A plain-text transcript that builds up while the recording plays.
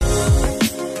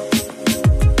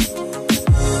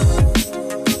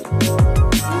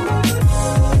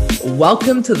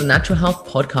Welcome to the Natural Health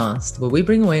Podcast, where we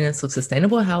bring awareness of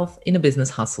sustainable health in a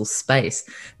business hustle space.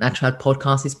 Natural Health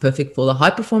Podcast is perfect for the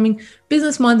high-performing,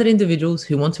 business-minded individuals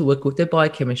who want to work with their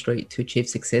biochemistry to achieve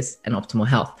success and optimal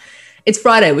health. It's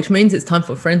Friday, which means it's time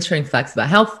for friends sharing facts about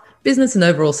health, business, and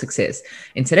overall success.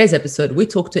 In today's episode, we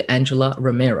talk to Angela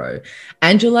Romero.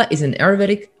 Angela is an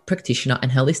Ayurvedic practitioner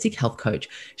and holistic health coach.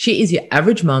 She is your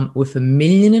average mum with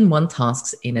 1,000,001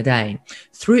 tasks in a day.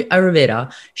 Through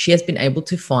Ayurveda, she has been able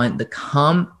to find the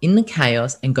calm in the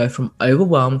chaos and go from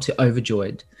overwhelmed to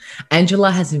overjoyed.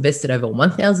 Angela has invested over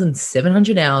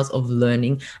 1,700 hours of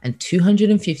learning and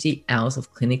 250 hours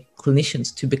of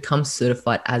clinicians to become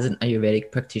certified as an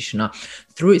Ayurvedic practitioner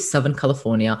through Southern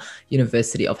California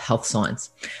University of Health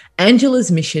Science.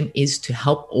 Angela's mission is to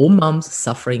help all mums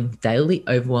suffering daily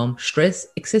overwhelm, stress,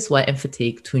 excess weight, and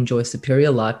fatigue to enjoy a superior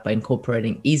life by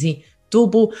incorporating easy,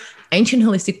 doable, ancient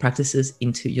holistic practices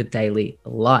into your daily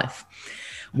life.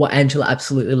 What Angela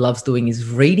absolutely loves doing is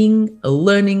reading,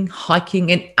 learning,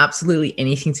 hiking, and absolutely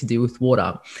anything to do with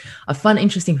water. A fun,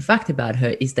 interesting fact about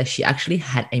her is that she actually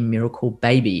had a miracle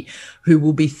baby who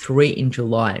will be 3 in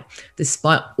July.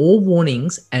 Despite all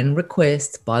warnings and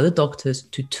requests by the doctors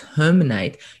to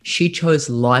terminate, she chose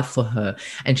life for her.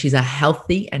 And she's a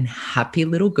healthy and happy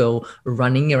little girl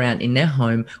running around in their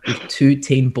home with 2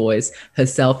 teen boys,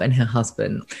 herself and her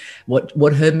husband.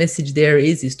 What her message there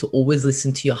is to always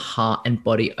listen to your heart and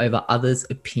body over others'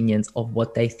 opinions of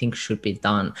what they think should be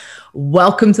done.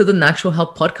 Welcome to the Natural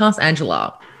Health Podcast,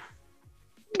 Angela.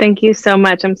 Thank you so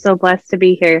much. I'm so blessed to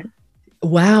be here.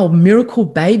 Wow, miracle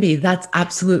baby. That's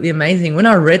absolutely amazing. When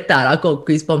I read that, I got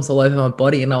goosebumps all over my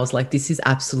body and I was like, this is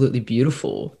absolutely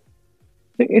beautiful.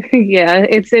 Yeah,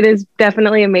 it is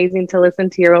definitely amazing to listen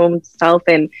to your own self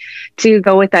and to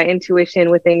go with that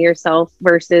intuition within yourself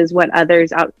versus what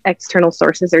others external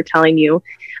sources are telling you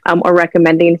or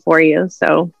recommending for you.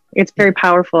 So it's very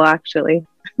powerful, actually.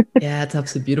 Yeah, it's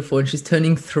absolutely beautiful. And she's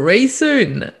turning 3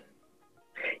 soon.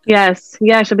 Yes.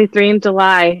 Yeah, she'll be 3 in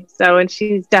July. So, and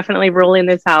she's definitely ruling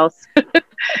this house,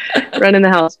 running the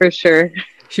house for sure.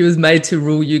 She was made to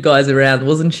rule you guys around,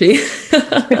 wasn't she?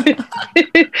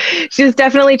 She's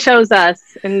definitely chose us,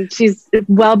 and she's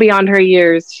well beyond her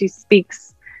years. She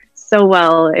speaks so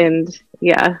well, and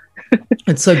yeah.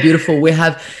 It's so beautiful.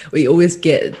 We always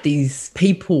get these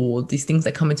people, these things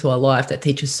that come into our life that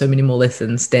teach us so many more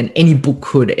lessons than any book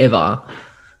could ever.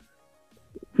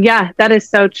 Yeah, that is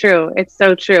so true. It's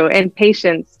so true. And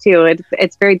patience too.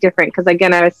 It's very different because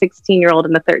again, I have a 16-year-old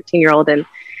and a 13-year-old, and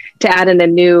to add in a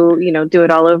new, do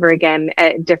it all over again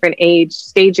at a different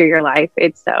stage of your life.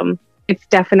 It's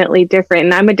definitely different.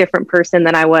 And I'm a different person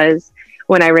than I was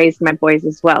when I raised my boys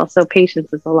as well. So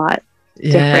patience is a lot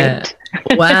different.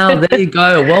 Wow, there you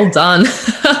go. Well done.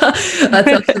 That's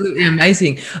absolutely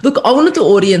amazing. Look, I wanted the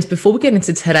audience, before we get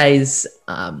into today's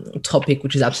topic,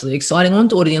 which is absolutely exciting, I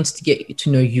wanted the audience to get to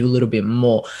know you a little bit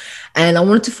more. And I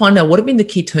wanted to find out what have been the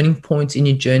key turning points in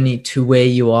your journey to where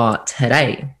you are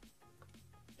today.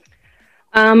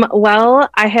 Well,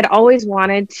 I had always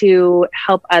wanted to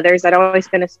help others. I'd always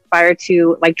been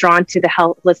drawn to the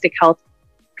holistic health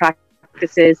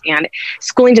practices, and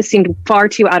schooling just seemed far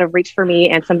too out of reach for me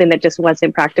and something that just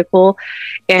wasn't practical.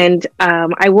 And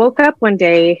I woke up one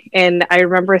day and I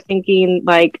remember thinking,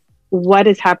 what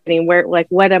is happening?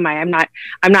 What am I? I'm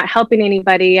not helping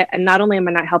anybody. And not only am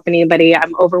I not helping anybody,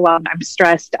 I'm overwhelmed. I'm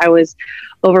stressed. I was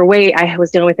overweight. I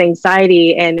was dealing with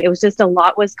anxiety, and it was just a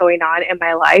lot was going on in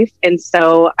my life. And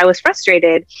so I was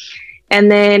frustrated.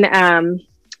 And then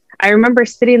I remember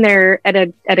sitting there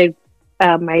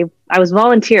I was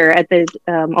volunteer at a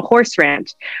horse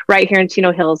ranch right here in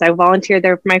Chino Hills. I volunteered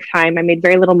there for my time. I made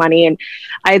very little money, and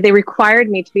they required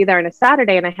me to be there on a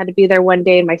Saturday, and I had to be there one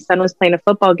day, and my son was playing a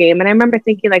football game. And I remember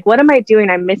thinking, what am I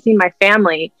doing? I'm missing my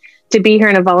family to be here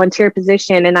in a volunteer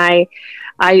position. And I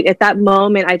at that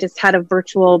moment, I just had a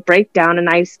virtual breakdown, and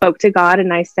I spoke to God,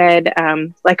 and I said,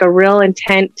 a real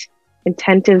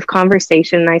intentive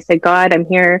conversation. And I said, God, I'm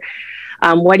here.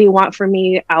 What do you want from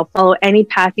me? I'll follow any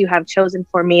path you have chosen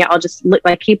for me. I'll just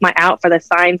keep my eye out for the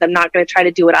signs. I'm not going to try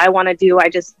to do what I want to do. I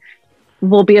just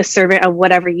will be a servant of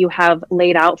whatever you have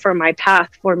laid out for my path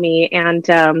for me. And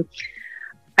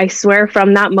I swear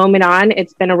from that moment on,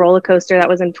 it's been a roller coaster. That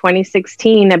was in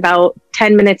 2016, about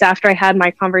 10 minutes after I had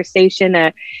my conversation.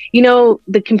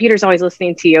 The computer's always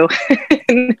listening to you.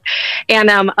 And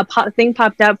a thing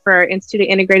popped up for Institute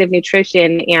of Integrative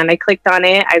Nutrition, and I clicked on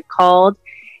it. I called,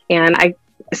 and I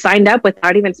signed up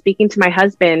without even speaking to my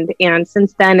husband. And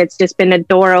since then, it's just been a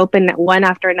door open one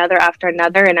after another.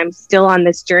 And I'm still on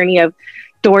this journey of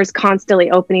doors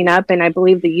constantly opening up. And I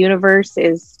believe the universe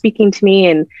is speaking to me.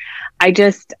 And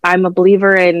I'm a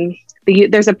believer in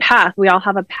there's a path. We all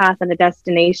have a path and a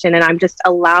destination, and I'm just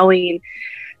allowing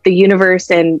the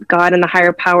universe and God and the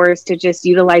higher powers to just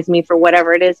utilize me for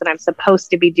whatever it is that I'm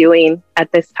supposed to be doing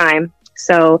at this time.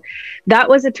 So that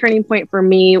was a turning point for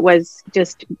me, was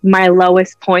just my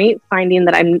lowest point, finding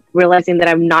that I'm realizing that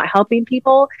I'm not helping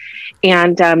people,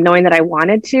 and knowing that I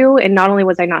wanted to. And not only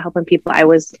was I not helping people, I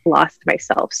was lost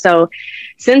myself. So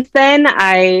since then,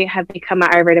 I have become an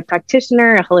Ayurveda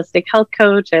practitioner, a holistic health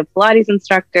coach, a Pilates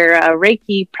instructor, a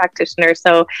Reiki practitioner.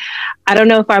 So I don't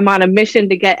know if I'm on a mission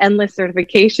to get endless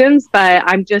certifications, but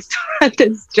I'm just on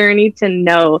this journey to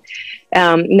know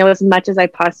as much as I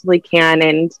possibly can.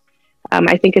 And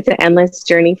I think it's an endless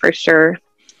journey for sure,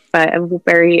 but a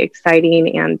very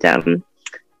exciting and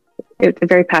it's a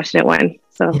very passionate one.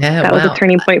 So that was a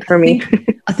turning point for me.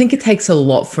 I think it takes a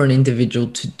lot for an individual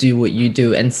to do what you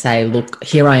do and say, look,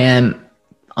 here I am.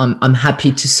 I'm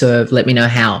happy to serve. Let me know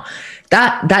how.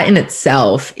 That in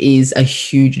itself is a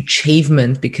huge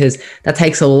achievement, because that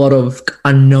takes a lot of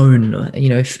unknown,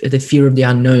 the fear of the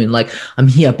unknown. Like, I'm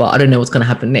here, but I don't know what's going to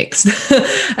happen next.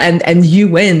 and you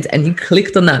went and you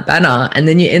clicked on that banner, and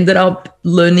then you ended up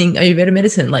learning Ayurveda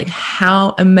medicine. Like,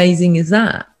 how amazing is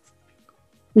that?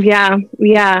 Yeah.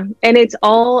 And it's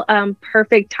all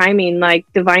perfect timing, like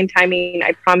divine timing.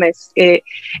 I promise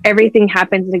everything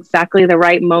happens in exactly the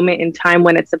right moment in time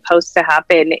when it's supposed to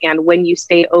happen. And when you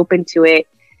stay open to it,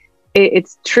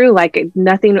 it's true. Like,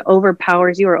 nothing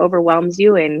overpowers you or overwhelms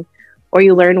you, or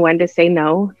you learn when to say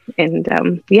no. And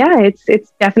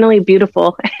it's definitely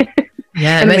beautiful.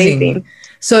 Yeah. Amazing.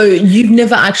 So you've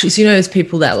never actually, there's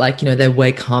people that they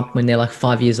wake up when they're like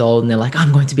 5 years old and they're like,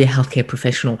 I'm going to be a healthcare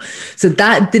professional. So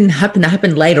that didn't happen. That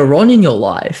happened later on in your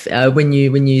life when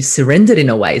you surrendered in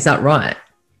a way. Is that right?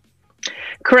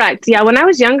 Correct. Yeah. When I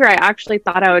was younger, I actually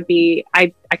thought I would be,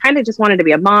 I kind of just wanted to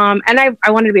be a mom, and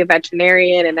I wanted to be a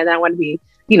veterinarian, and then I wanted to be,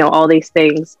 all these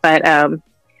things, but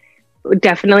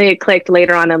definitely it clicked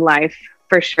later on in life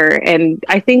for sure. And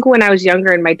I think when I was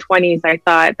younger in my 20s, I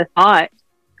thought the thought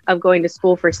of going to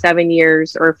school for 7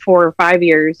 years or 4 or 5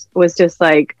 years was just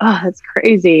like, oh, that's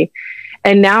crazy.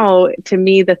 And now to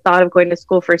me, the thought of going to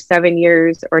school for 7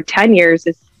 years or 10 years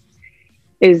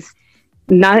is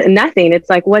not nothing. It's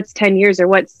like, what's 10 years or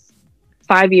what's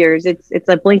 5 years? It's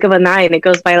a blink of an eye, and it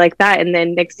goes by like that. And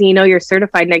then next thing you know, you're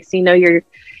certified. Next thing you know,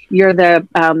 you're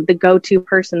the go-to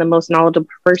person, the most knowledgeable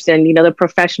person, the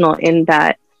professional in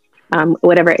that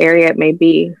whatever area it may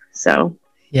be. So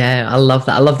yeah, I love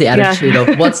that. I love the attitude of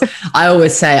I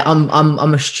always say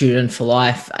I'm a student for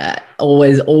life.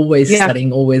 Always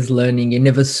studying, always learning. You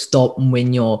never stop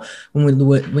when you're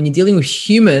dealing with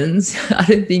humans. I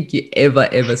don't think you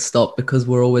ever stop, because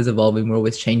we're always evolving, we're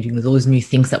always changing. There's always new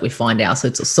things that we find out. So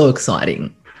it's so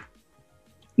exciting.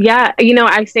 Yeah,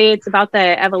 I say it's about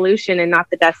the evolution and not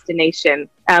the destination.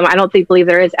 I don't believe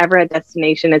there is ever a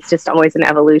destination. It's just always an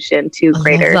evolution to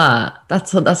greater. I love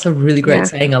that. That's a really great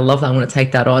saying. I love that. I'm going to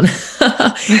take that on.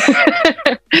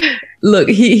 Look,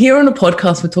 here on the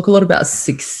podcast, we talk a lot about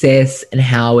success and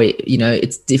how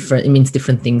it's different. It means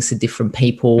different things to different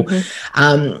people.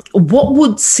 Mm-hmm. What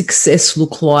would success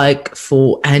look like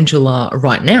for Angela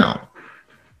right now?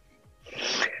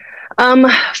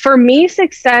 For me,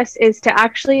 success is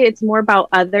it's more about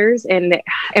others and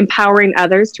empowering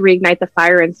others to reignite the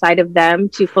fire inside of them,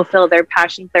 to fulfill their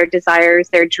passions, their desires,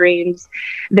 their dreams,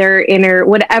 their inner,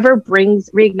 whatever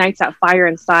reignites that fire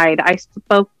inside. I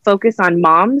focus on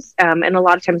moms, and a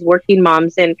lot of times working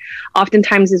moms, and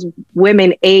oftentimes as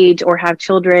women age or have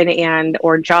children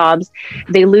or jobs,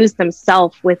 they lose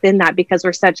themselves within that, because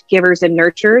we're such givers and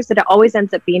nurturers that it always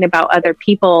ends up being about other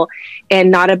people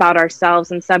and not about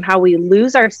ourselves. And somehow we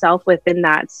lose ourselves within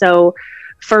that. So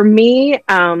for me,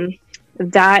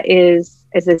 that is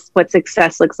what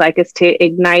success looks like, is to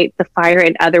ignite the fire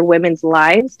in other women's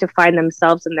lives, to find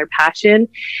themselves in their passion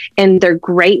and their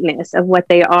greatness of what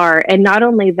they are. And not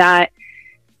only that,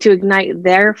 to ignite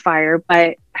their fire,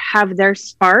 but have their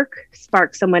spark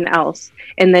someone else,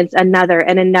 and then another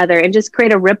and another, and just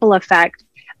create a ripple effect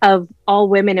of all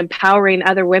women empowering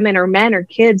other women or men or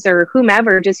kids or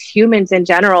whomever, just humans in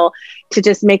general, to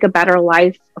just make a better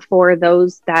life for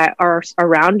those that are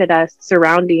surrounding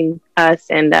us.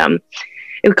 And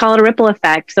we call it a ripple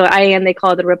effect. So they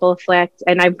call it the ripple effect.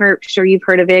 And I'm sure you've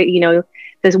heard of it.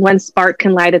 This one spark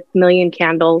can light 1,000,000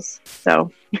 candles.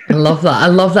 So I love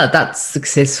that. That's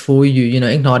success for you,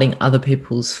 igniting other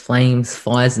people's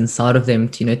fires inside of them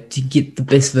to get the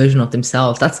best version of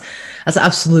themselves. That's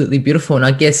absolutely beautiful. And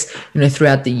I guess,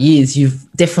 throughout the years,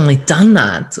 you've definitely done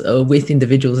that with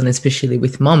individuals, and especially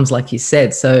with moms, like you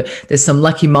said. So there's some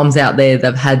lucky moms out there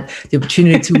that have had the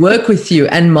opportunity to work with you,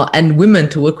 and women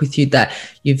to work with you, that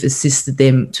you've assisted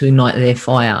them to ignite their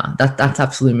fire. That's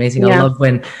absolutely amazing. Yeah.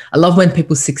 I love when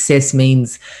people's success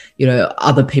means,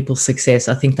 other people's success.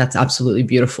 I think that's absolutely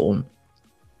beautiful.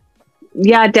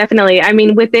 Yeah, definitely. I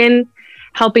mean, within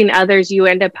helping others, you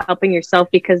end up helping yourself,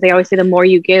 because they always say the more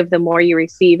you give, the more you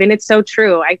receive. And it's so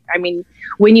true. I mean,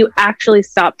 when you actually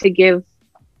stop to give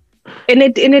in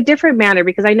a different manner,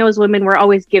 because I know as women, we're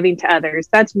always giving to others.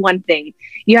 That's one thing.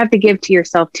 You have to give to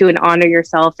yourself too, and honor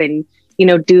yourself, and,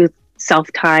 do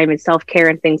self-time and self-care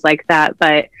and things like that.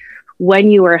 But when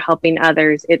you are helping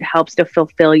others, it helps to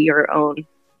fulfill your own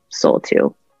soul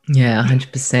too. Yeah,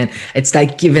 100%. It's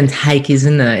that give and take,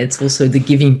 isn't it? It's also the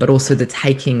giving, but also the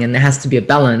taking, and there has to be a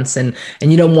balance. And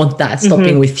you don't want that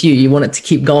stopping with you. You want it to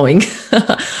keep going.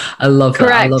 I love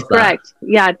that. I love that. Correct.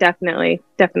 Yeah, definitely.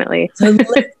 So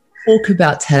let's talk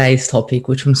about today's topic,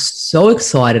 which I'm so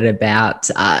excited about,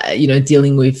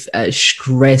 dealing with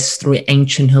stress through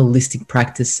ancient holistic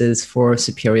practices for a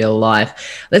superior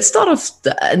life. Let's start off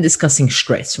discussing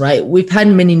stress, right? We've had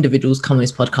many individuals come on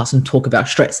this podcast and talk about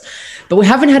stress, but we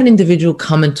haven't had an individual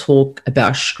come and talk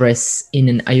about stress in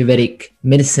an Ayurvedic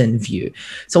medicine view.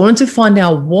 So I wanted to find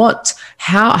out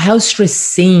how stress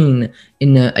seen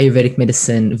in the Ayurvedic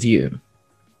medicine view.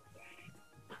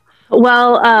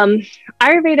 Well,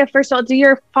 Ayurveda, first of all, do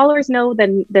your followers know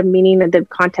the meaning of the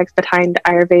context behind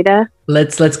Ayurveda?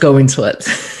 Let's go into it.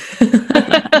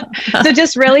 So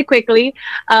just really quickly,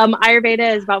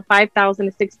 Ayurveda is about 5,000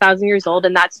 to 6,000 years old,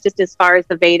 and that's just as far as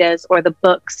the Vedas or the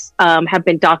books have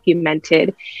been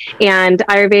documented. And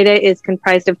Ayurveda is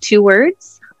comprised of two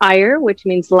words, Ayur, which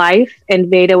means life,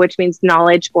 and Veda, which means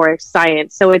knowledge or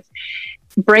science. So it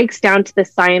breaks down to the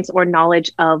science or knowledge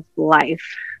of life.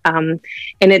 And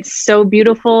it's so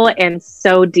beautiful and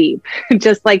so deep.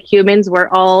 Just like humans, we're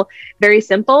all very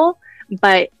simple,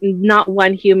 but not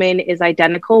one human is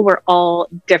identical. We're all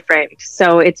different.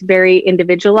 So it's very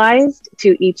individualized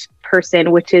to each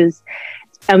person, which is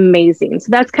amazing. So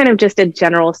that's kind of just a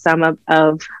general sum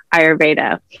of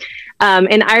Ayurveda.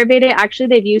 In Ayurveda, actually,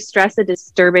 they've used stress as a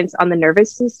disturbance on the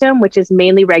nervous system, which is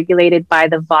mainly regulated by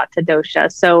the Vata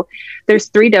dosha. So there's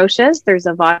three doshas. There's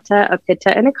a Vata, a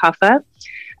Pitta, and a Kapha.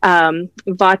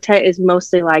 Vata is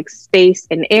mostly like space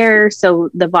and air. So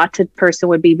the Vata person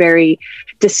would be very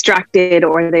distracted,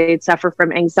 or they'd suffer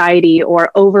from anxiety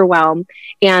or overwhelm.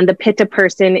 And the Pitta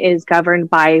person is governed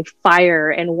by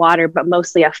fire and water, but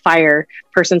mostly a fire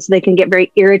person. So they can get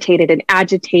very irritated and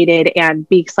agitated and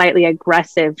be slightly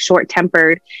aggressive,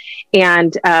 short-tempered.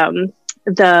 And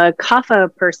the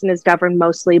Kapha person is governed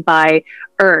mostly by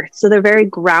earth. So they're very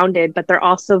grounded, but they're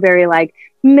also very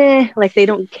meh, like they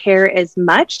don't care as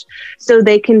much. So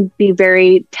they can be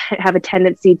have a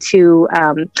tendency to,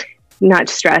 not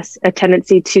stress, a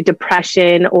tendency to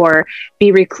depression, or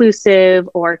be reclusive,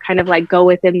 or kind of go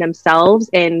within themselves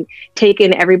and take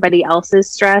in everybody else's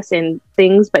stress and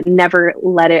things, but never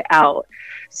let it out.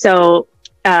 So,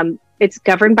 it's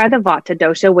governed by the Vata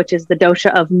dosha, which is the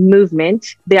dosha of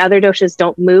movement. The other doshas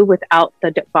don't move without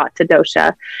the Vata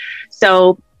dosha.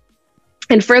 So,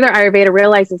 and further, Ayurveda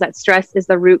realizes that stress is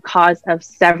the root cause of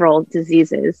several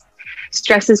diseases.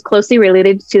 Stress is closely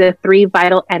related to the three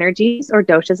vital energies or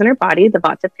doshas in our body, the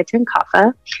Vata, Pitta, and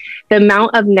Kapha. The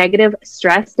amount of negative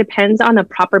stress depends on the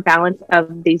proper balance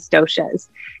of these doshas.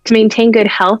 To maintain good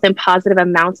health and positive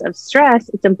amounts of stress,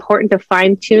 it's important to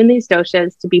fine-tune these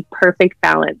doshas to be perfect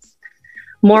balance.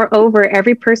 Moreover,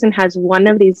 every person has one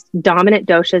of these dominant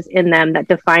doshas in them that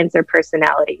defines their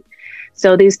personality.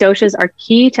 So these doshas are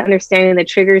key to understanding the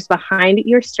triggers behind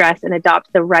your stress and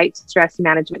adopt the right stress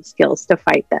management skills to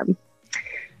fight them.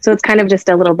 So it's kind of just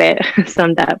a little bit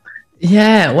summed up.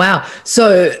 Yeah, wow.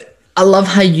 So I love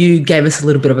how you gave us a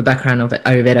little bit of a background of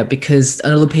Ayurveda, because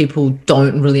a lot of people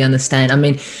don't really understand. I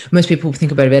mean, most people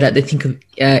think about Ayurveda, they think of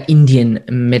Indian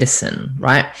medicine,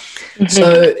 right? Mm-hmm.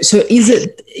 So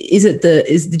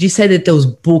did you say that there was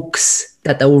books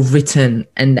that they were written,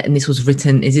 and this was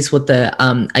written, is this what the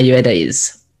Ayurveda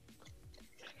is?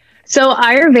 So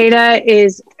Ayurveda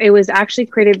it was actually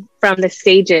created from the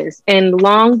sages, and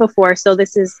long before. So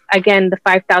this is, again, the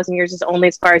 5,000 years is only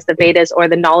as far as the Vedas or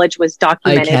the knowledge was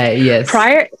documented. Okay, yes.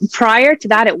 Prior to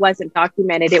that, it wasn't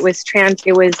documented. It was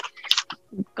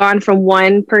gone from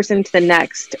one person to the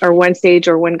next, or one stage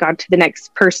or one god to the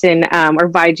next person, or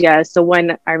Vaidya. So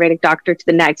one Ayurvedic doctor to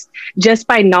the next, just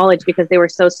by knowledge, because they were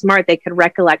so smart, they could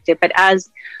recollect it. But as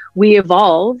we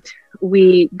evolved,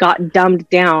 we got dumbed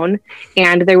down,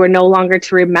 and they were no longer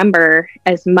to remember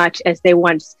as much as they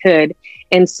once could.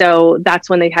 And so that's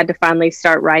when they had to finally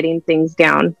start writing things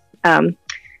down.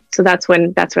 So that's where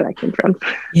that came from.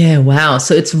 Yeah, wow.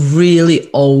 So it's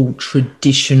really old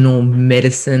traditional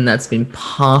medicine that's been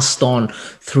passed on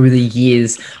through the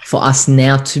years for us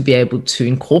now to be able to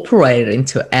incorporate it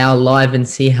into our life and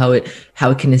see how it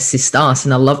can assist us.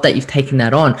 And I love that you've taken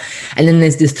that on. And then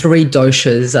there's the 3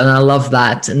 doshas, and I love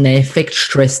that, and they affect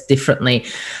stress differently.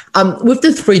 With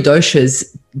the 3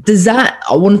 doshas,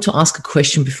 I wanted to ask a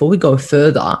question before we go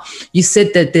further. You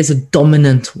said that there's a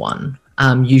dominant one.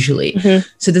 Usually. Mm-hmm.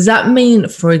 So does that mean,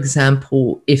 for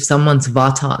example, if someone's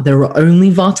Vata, they're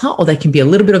only Vata, or they can be a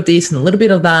little bit of this and a little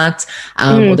bit of that,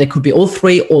 or they could be all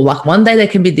 3, or like one day they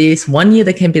can be this, one year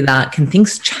they can be that. Can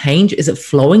things change? Is it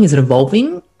flowing? Is it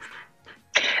evolving?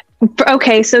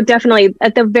 Okay, so definitely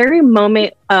at the very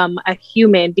moment a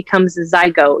human becomes a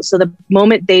zygote, so the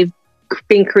moment they've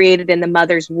been created in the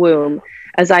mother's womb,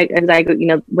 a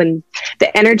zygote, when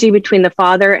the energy between the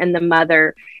father and the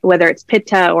mother, whether it's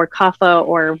Pitta or Kapha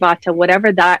or Vata,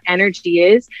 whatever that energy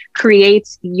is,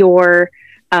 creates your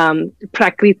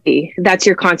Prakriti. That's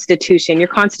your constitution. Your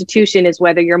constitution is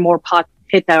whether you're more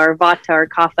Pitta or Vata or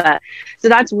Kapha. So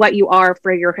that's what you are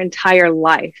for your entire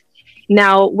life.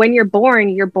 Now, when you're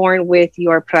born with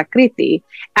your Prakriti.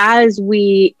 As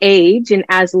we age and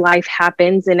as life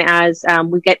happens and as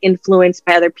we get influenced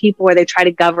by other people, or they try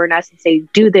to govern us and say,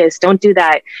 do this, don't do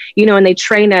that, and they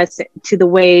train us to the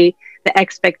way, the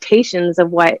expectations of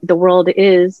what the world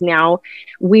is now,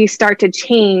 we start to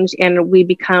change and we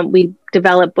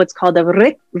develop what's called a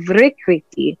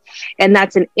vrikriti, and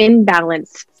that's an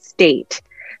imbalanced state.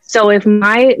 So if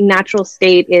my natural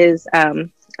state is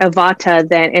a Vata,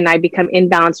 and I become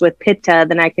imbalanced with Pitta,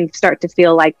 then I can start to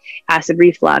feel like acid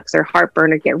reflux or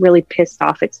heartburn or get really pissed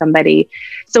off at somebody.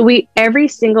 So every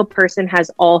single person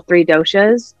has all 3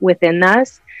 doshas within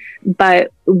us,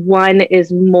 but one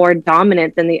is more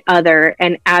dominant than the other.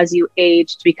 And as you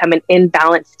age to become an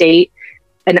imbalanced state,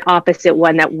 an opposite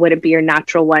one that wouldn't be your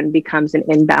natural one becomes an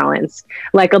imbalance.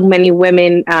 Like many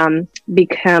women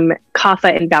become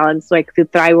kapha imbalanced, like through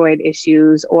thyroid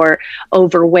issues or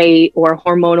overweight or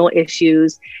hormonal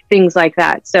issues, things like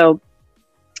that. So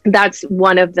that's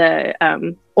one of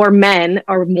the, or men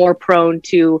are more prone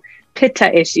to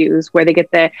pitta issues where they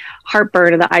get the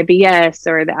heartburn or the IBS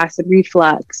or the acid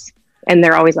reflux. And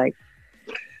they're always like,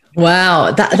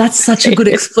 wow, that's such a good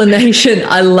explanation.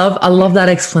 I love that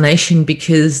explanation,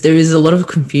 because there is a lot of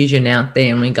confusion out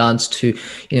there in regards to,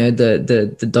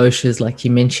 the doshas, like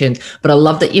you mentioned. But I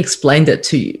love that you explained it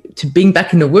to being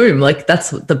back in the womb. Like that's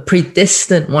the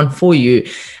predestined one for you.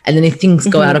 And then if things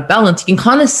go out of balance, you can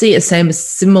kind of see it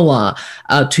similar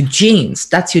to genes.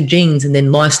 That's your genes, and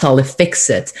then lifestyle affects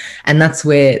it. And that's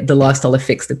where the lifestyle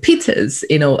affects the pittas,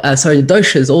 the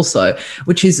doshas also,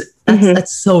 which is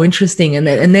that's so interesting. And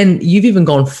then you've even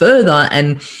gone further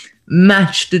and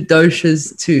matched the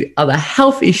doshas to other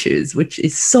health issues, which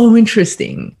is so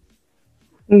interesting.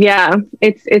 Yeah,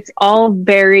 it's all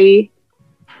very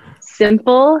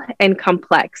simple and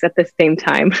complex at the same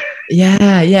time.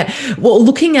 Yeah. Well,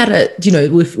 looking at it,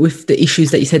 with the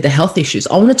issues that you said, the health issues,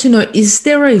 I wanted to know, is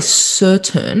there a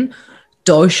certain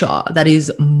dosha that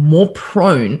is more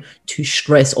prone to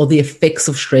stress, or the effects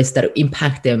of stress that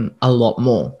impact them a lot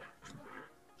more?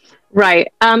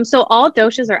 Right. So all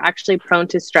doshas are actually prone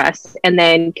to stress, and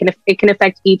then it can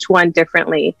affect each one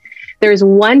differently. There's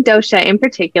one dosha in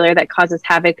particular that causes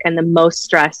havoc and the most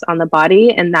stress on the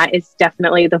body, and that is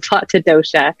definitely the Vata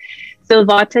dosha. So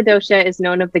Vata dosha is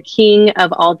known as the king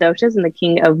of all doshas and the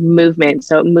king of movement.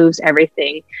 So it moves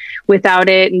everything. Without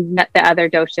it, the other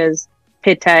doshas,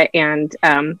 Pitta and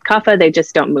Kapha, they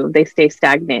just don't move. They stay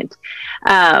stagnant.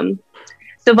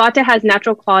 So Vata has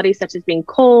natural qualities such as being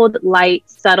cold, light,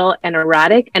 subtle, and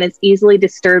erratic, and is easily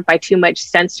disturbed by too much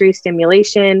sensory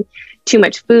stimulation, too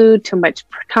much food, too much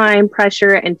time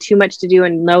pressure, and too much to do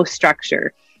and no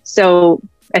structure. So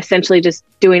essentially just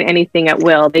doing anything at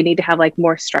will. They need to have like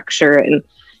more structure and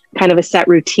kind of a set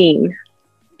routine.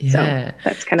 Yeah, so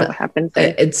that's kind of what happens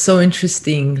there. It's so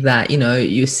interesting that,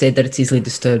 you said that it's easily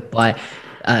disturbed by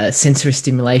sensory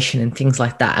stimulation and things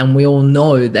like that. And we all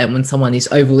know that when someone is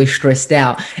overly stressed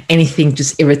out, anything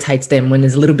just irritates them. When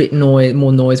there's a little bit more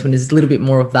noise, when there's a little bit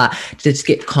more of that, they just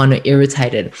get kind of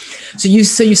irritated. So you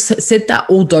said that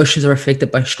all doshas are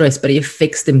affected by stress, but it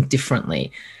affects them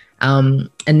differently. And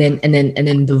then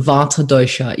the Vata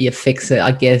dosha, it affects it,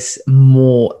 I guess,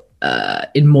 more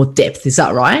in more depth. Is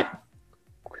that right?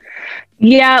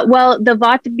 Yeah, well,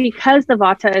 because the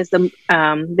Vata is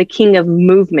the king of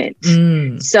movement.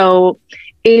 So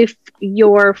if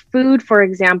your food, for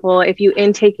example, if you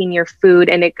intaking your food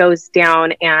and it goes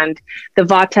down and the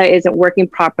Vata isn't working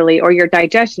properly, or your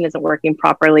digestion isn't working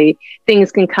properly,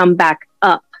 things can come back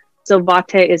up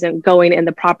vata isn't going in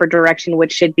the proper direction,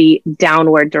 which should be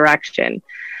downward direction.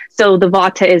 So the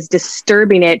vata is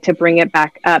disturbing it to bring it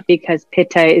back up because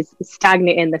pitta is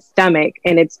stagnant in the stomach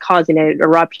and it's causing an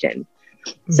eruption.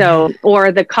 So,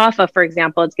 or the kapha, for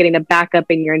example, it's getting a backup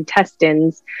in your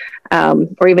intestines,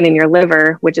 or even in your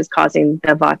liver, which is causing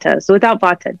the vata. So without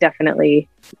vata, it definitely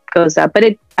goes up. But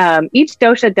each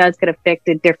dosha does get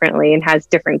affected differently and has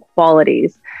different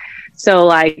qualities. So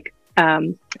like, I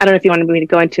don't know if you wanted me to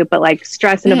go into it, but like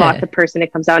stress in a vata person,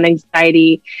 it comes out in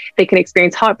anxiety. They can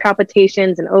experience heart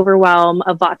palpitations and overwhelm.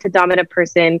 A vata dominant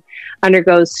person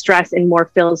undergoes stress and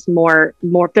feels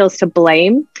to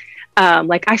blame.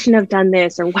 Like I shouldn't have done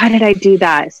this, or why did I do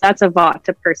that? So that's a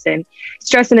vata person.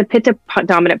 Stress in a pitta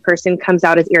dominant person comes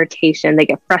out as irritation. They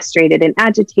get frustrated and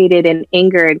agitated and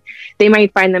angered. They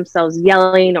might find themselves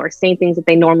yelling or saying things that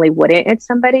they normally wouldn't at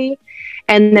somebody.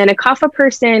 And then a kapha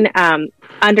person,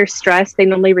 under stress, they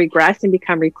normally regress and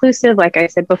become reclusive, like I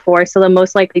said before. So they'll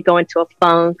most likely go into a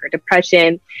funk or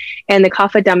depression. And the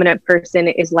kapha dominant person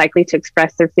is likely to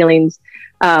express their feelings.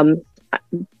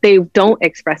 They don't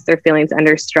express their feelings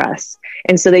under stress.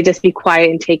 And so they just be quiet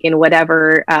and take in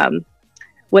whatever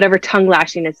tongue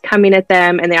lashing is coming at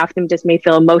them. And they often just may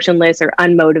feel emotionless or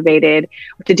unmotivated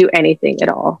to do anything at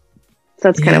all. So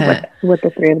that's kind of what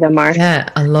the three of them are. Yeah,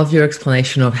 I love your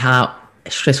explanation of how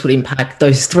stress would impact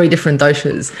those three different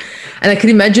doshas. And I can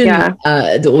imagine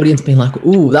the audience being like,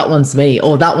 ooh, that one's me,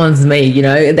 or that one's me, you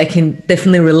know, they can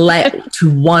definitely relate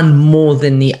to one more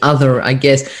than the other, I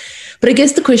guess. But I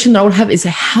guess the question I would have is,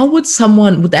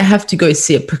 would they have to go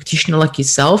see a practitioner like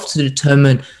yourself to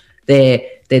determine their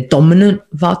dominant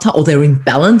vata or their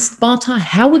imbalanced vata?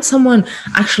 How would someone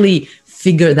actually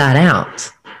figure that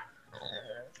out?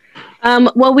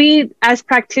 Well, we, as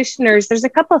practitioners, there's a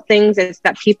couple of things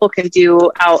that people can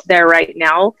do out there right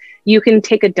now. You can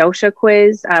take a dosha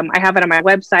quiz. I have it on my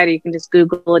website, or you can just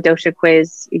Google a dosha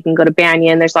quiz. You can go to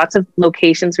Banyan. There's lots of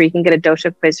locations where you can get a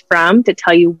dosha quiz from to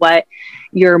tell you what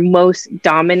your most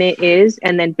dominant is.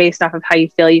 And then based off of how you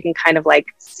feel, you can kind of like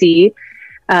see.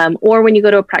 Or when you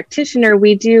go to a practitioner,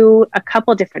 we do a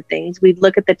couple different things. We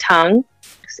look at the tongue,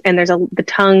 and the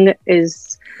tongue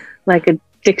is like a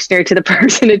dictionary to the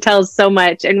person. It tells so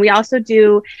much. And we also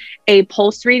do a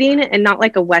pulse reading, and not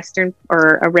like a Western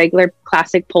or a regular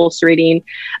classic pulse reading.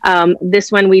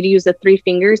 This one we'd use the 3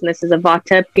 fingers, and this is a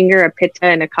vata finger, a pitta,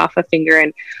 and a kapha finger.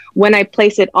 And when I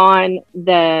place it on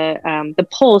the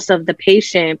pulse of the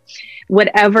patient,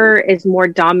 whatever is more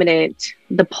dominant,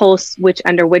 the pulse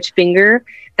under which finger,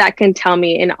 that can tell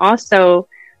me. And also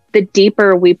the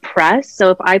deeper we press.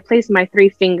 So if I place my 3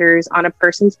 fingers on a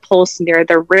person's pulse near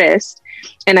the wrist,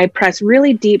 and I press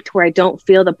really deep to where I don't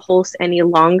feel the pulse any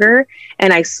longer,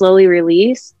 and I slowly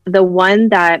release, the one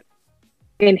that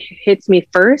hits me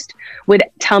first would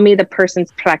tell me the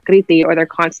person's prakriti, or their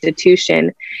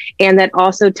constitution. And that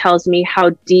also tells me how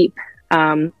deep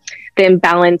the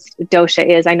imbalanced dosha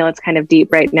is. I know it's kind of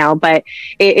deep right now, but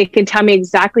it can tell me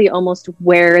exactly almost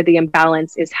where the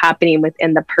imbalance is happening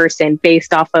within the person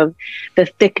based off of the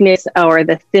thickness or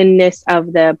the thinness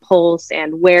of the pulse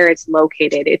and where it's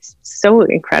located. It's so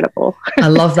incredible. I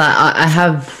love that. I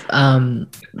have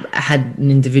had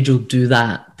an individual do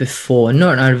that before,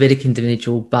 not an Ayurvedic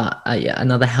individual, but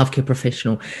another healthcare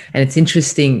professional. And it's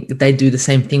interesting, they do the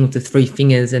same thing with the 3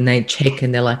 fingers, and they check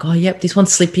and they're like, oh, yep, this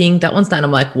one's slipping, that one's down.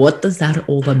 I'm like, what does that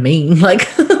all mean? Like,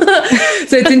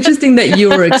 so it's interesting that you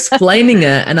were explaining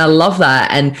it, and I love that.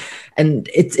 And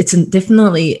it's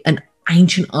definitely an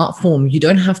ancient art form. You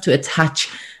don't have to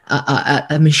attach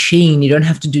a machine. You don't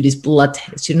have to do this blood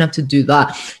test. You don't have to do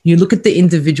that. You look at the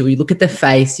individual, you look at their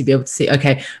face, you'll be able to see,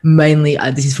 okay, mainly,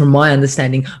 this is from my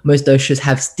understanding, most doshas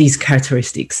have these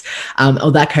characteristics,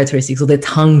 or that characteristics, or their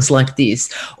tongue's like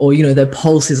this, or, you know, their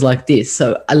pulse is like this.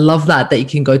 So I love that you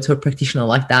can go to a practitioner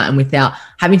like that, and without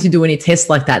having to do any tests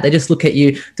like that, they just look at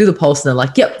you, do the pulse, and they're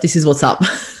like, yep, this is what's up.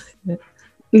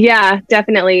 Yeah,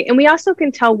 definitely. And we also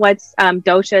can tell what's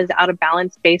dosha is out of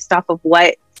balance based off of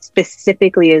what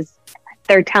specifically is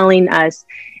they're telling us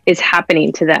is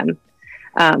happening to them.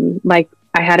 Like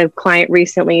I had a client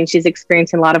recently, and she's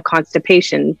experiencing a lot of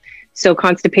constipation. So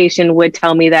constipation would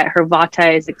tell me that her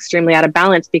vata is extremely out of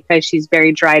balance because she's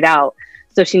very dried out.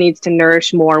 So she needs to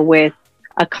nourish more with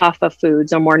a kapha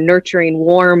foods, or more nurturing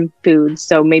warm foods.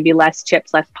 So maybe less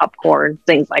chips, less popcorn,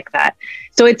 things like that.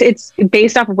 So it's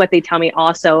based off of what they tell me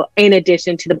also, in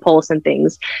addition to the pulse and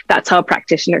things. That's how a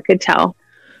practitioner could tell.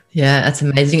 Yeah, that's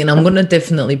amazing. And I'm going to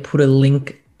definitely put a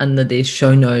link under these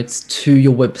show notes to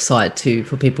your website too,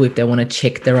 for people if they want to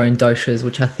check their own doshas,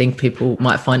 which I think people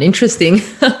might find interesting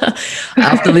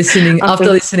after listening Awesome.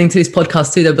 after listening to this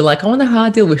podcast too. They'll be like, I wonder how I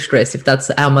deal with stress if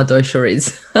that's how my dosha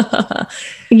is.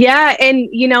 Yeah. And,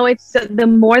 it's the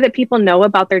more that people know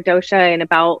about their dosha and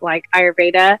about like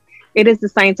Ayurveda, it is the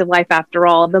science of life after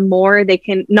all, the more they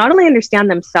can not only understand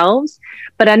themselves,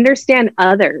 but understand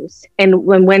others. And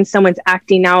when someone's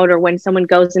acting out, or when someone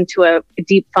goes into a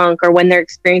deep funk, or when they're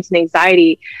experiencing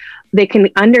anxiety, they can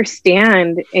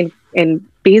understand and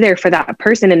be there for that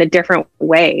person in a different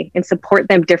way and support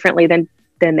them differently than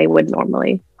they would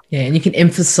normally. Yeah, and you can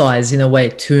emphasize in a way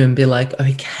too and be like,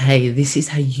 okay, this is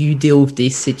how you deal with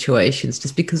these situations.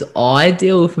 Just because I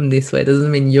deal with them this way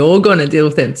doesn't mean you're going to deal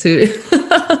with them too.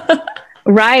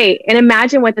 Right. And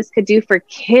imagine what this could do for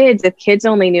kids if kids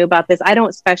only knew about this. I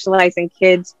don't specialize in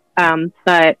kids,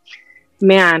 but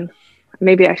man,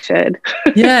 maybe I should.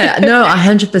 Yeah, no,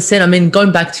 100%. I mean,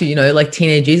 going back to, like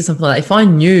teenage years or something like that, if I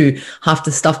knew half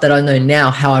the stuff that I know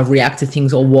now, how I react to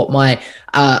things, or what my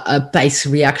base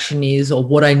reaction is, or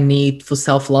what I need for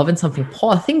self-love and something,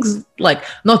 things like,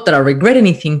 not that I regret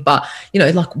anything, but,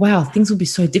 like, wow, things would be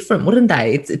so different, wouldn't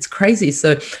they? It's crazy.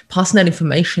 So passing that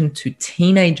information to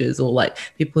teenagers or like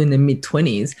people in their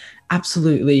mid-20s,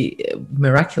 absolutely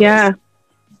miraculous. Yeah.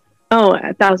 Oh,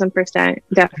 1,000%.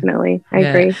 Definitely. I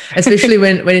agree. Especially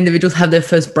when individuals have their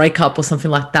first breakup or something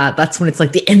like that. That's when it's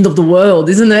like the end of the world,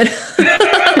 isn't it?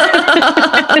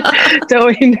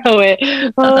 Don't we know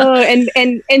it? Oh,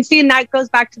 and see, and that goes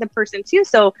back to the person too.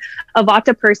 So a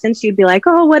Vata person, she'd be like,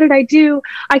 oh, what did I do?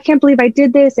 I can't believe I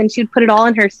did this. And she'd put it all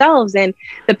on herself. And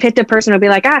the Pitta person would be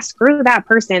like, screw that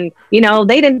person. They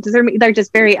didn't deserve me. They're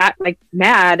just very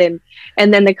mad. And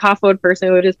then the Kapha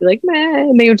person would just be like, meh.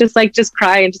 And they would just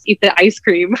cry and just eat the ice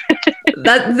cream.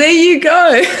 There you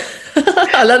go.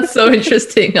 That's so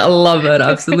interesting. I love it.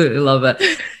 I absolutely love it.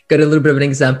 Got a little bit of an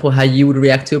example how you would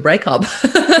react to a breakup.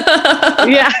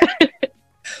 Yeah.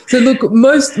 So look,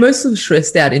 most of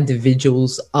stressed out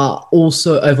individuals are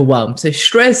also overwhelmed. So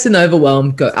stress and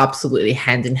overwhelm go absolutely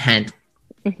hand in hand.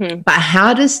 Mm-hmm. But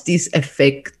how does this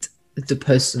affect the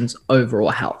person's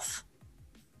overall health?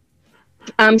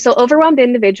 So overwhelmed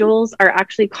individuals are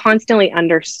actually constantly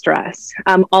under stress,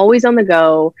 always on the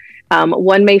go.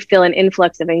 One may feel an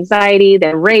influx of anxiety,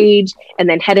 then rage, and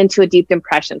then head into a deep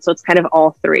depression. So it's kind of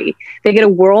all three. They get a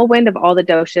whirlwind of all the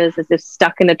doshas as if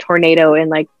stuck in a tornado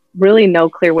and really no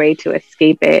clear way to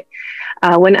escape it.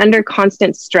 When under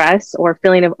constant stress or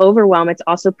feeling of overwhelm, it's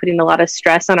also putting a lot of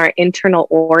stress on our internal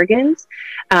organs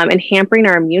and hampering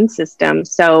our immune system.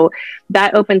 So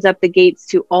that opens up the gates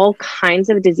to all kinds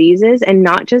of diseases, and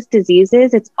not just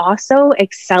diseases, it's also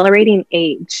accelerating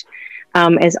age.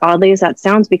 As oddly as that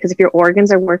sounds, because if your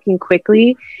organs are working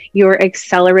quickly, you're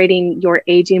accelerating your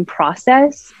aging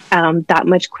process that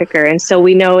much quicker. And so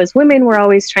we know as women, we're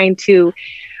always trying to,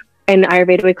 in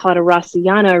Ayurveda, we call it a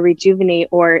rasayana, rejuvenate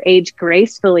or age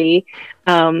gracefully.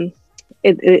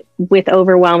 With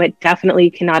overwhelm, it definitely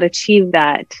cannot achieve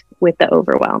that with the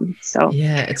overwhelm. So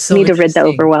yeah, it's so need to rid the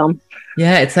overwhelm.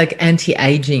 Yeah, it's like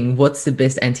anti-aging. What's the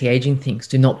best anti-aging things?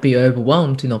 Do not be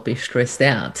overwhelmed. Do not be stressed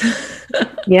out.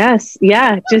 Yes.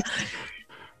 Yeah. Just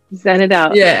zen it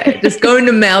out. Yeah. Just go in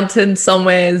the mountain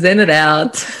somewhere, zen it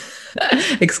out.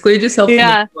 Exclude yourself.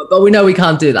 Yeah. But we know we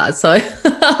can't do that. So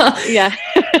yeah.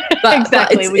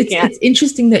 Exactly. We can't. It's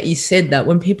interesting that you said that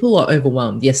when people are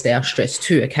overwhelmed, yes, they are stressed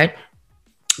too. Okay.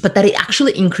 But that it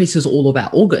actually increases all of our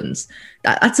organs.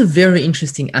 That's a very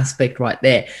interesting aspect right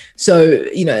there. So,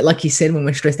 like you said, when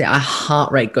we're stressed out, our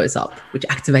heart rate goes up, which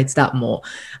activates that more.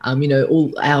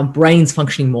 All our brains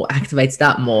functioning more activates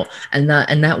that more. And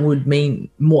that would mean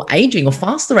more aging or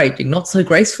faster aging, not so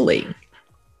gracefully.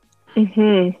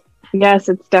 Mm-hmm. Yes,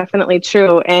 it's definitely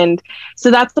true. And so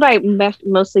that's what I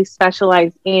mostly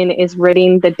specialize in, is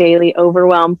ridding the daily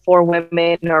overwhelm for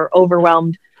women or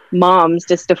overwhelmed moms,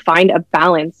 just to find a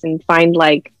balance and find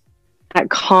that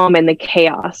calm in the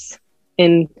chaos,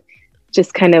 and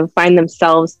just kind of find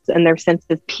themselves and their sense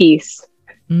of peace.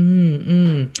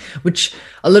 Which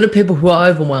a lot of people who are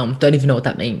overwhelmed don't even know what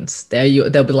that means.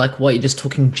 They'll be like, "What? You're just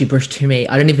talking gibberish to me.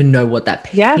 I don't even know what that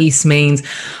peace means.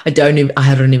 I don't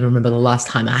even remember the last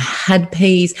time I had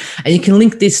peace." And you can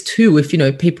link this too with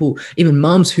people, even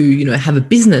moms who have a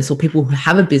business, or people who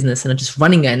have a business and are just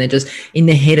running it, and they're just in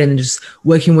their head and just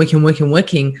working.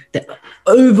 They're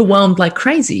overwhelmed like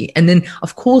crazy, and then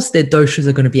of course their doshas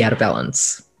are going to be out of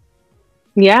balance.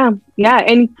 Yeah.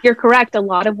 And you're correct. A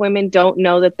lot of women don't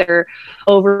know that they're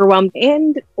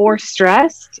overwhelmed or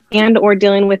stressed or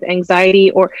dealing with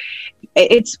anxiety, or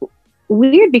it's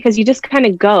weird because you just kind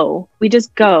of go. We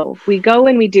just go. We go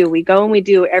and we do. We go and we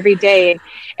do every day.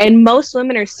 And most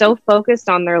women are so focused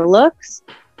on their looks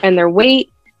and their weight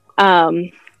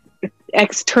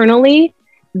externally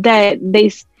that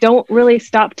they don't really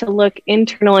stop to look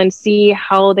internal and see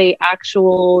how they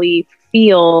actually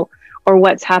feel or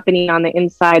what's happening on the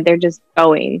inside. They're just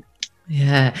going.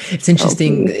 Yeah, it's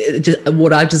interesting.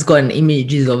 What I've just got an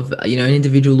image is of, an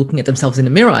individual looking at themselves in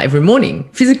the mirror every morning.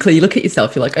 Physically, you look at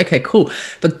yourself, you're like, okay, cool.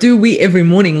 But do we every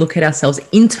morning look at ourselves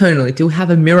internally? Do we have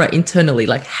a mirror internally?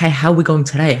 Like, hey, how are we going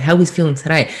today? How are we feeling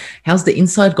today? How's the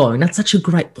inside going? That's such a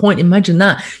great point. Imagine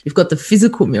that. You've got the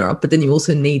physical mirror, but then you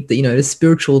also need the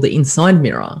spiritual, the inside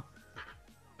mirror.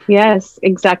 Yes,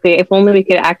 exactly. If only we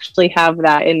could actually have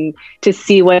that and to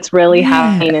see what's really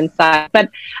happening inside. But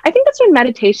I think that's when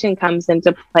meditation comes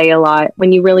into play a lot,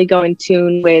 when you really go in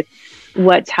tune with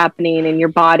what's happening in your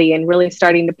body and really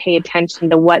starting to pay attention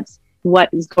to what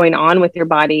is going on with your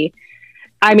body.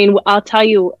 I mean, I'll tell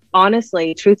you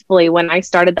honestly, truthfully, when I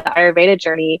started the Ayurveda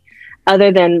journey,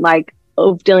 other than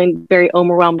dealing very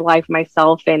overwhelmed life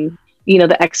myself and,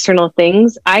 the external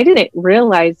things, I didn't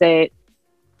realize it,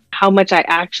 how much I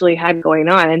actually had going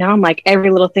on. And now I'm like, every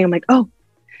little thing, I'm like, oh,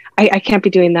 I can't be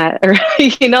doing that. Or,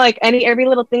 every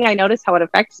little thing I notice how it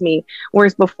affects me.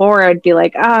 Whereas before I'd be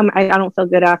like, I don't feel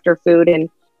good after food. And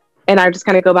I just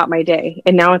kind of go about my day.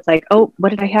 And now it's like, oh,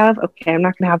 what did I have? Okay, I'm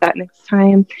not going to have that next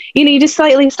time. You just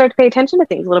slightly start to pay attention to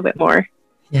things a little bit more.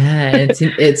 Yeah,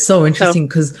 it's so interesting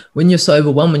because when you're so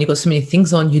overwhelmed, when you've got so many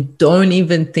things on, you don't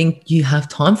even think you have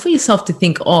time for yourself to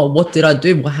think, oh, what did I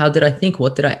do? How did I think?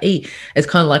 What did I eat? It's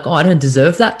kind of like, oh, I don't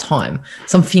deserve that time.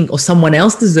 Something or someone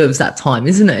else deserves that time,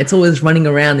 isn't it? It's always running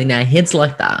around in our heads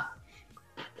like that.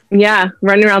 Yeah,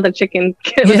 running around the chicken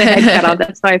with the head cut off.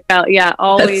 That's how I felt. Yeah,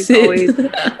 always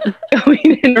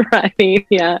going and running.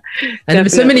 Yeah, and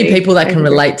there's so many people that can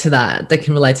relate to that. They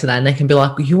can relate to that, and they can be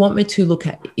like, "You want me to look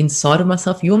at inside of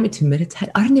myself? You want me to meditate?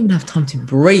 I don't even have time to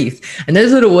breathe." And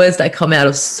those are the words that come out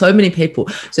of so many people.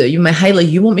 So you may, Haley,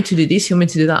 you want me to do this? You want me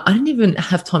to do that? I don't even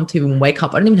have time to even wake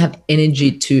up. I don't even have energy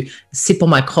to sip on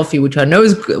my coffee, which I know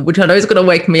is going to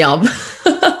wake me up.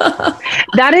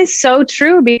 That is so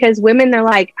true, because women, they're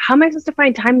like, how am I supposed to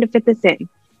find time to fit this in?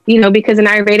 Because in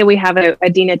Ayurveda, we have a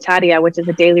dinacharya, which is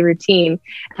a daily routine.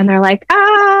 And they're like,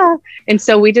 And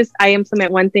so I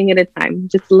implement one thing at a time,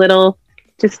 just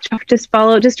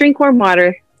follow, just drink warm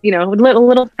water,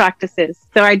 little practices.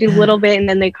 So I do a little bit and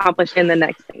then they accomplish in the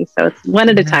next thing. So it's one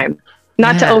at a time.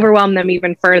 Not to overwhelm them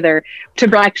even further,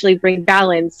 to actually bring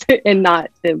balance and not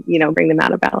to, bring them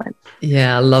out of balance.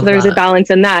 Yeah, I love that. There's a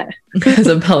balance in that. There's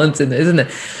a balance in there, isn't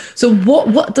there? So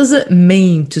what does it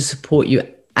mean to support you,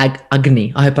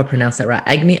 Agni? I hope I pronounced that right.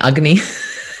 Agni.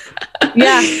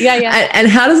 Yeah. And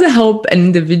how does it help an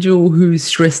individual who's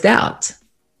stressed out?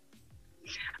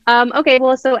 Okay,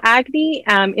 well, so Agni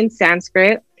in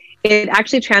Sanskrit, it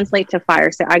actually translates to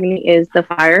fire. So Agni is the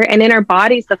fire. And in our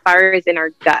bodies, the fire is in our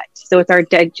gut. So it's our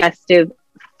digestive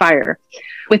fire.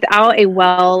 Without a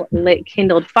well-lit,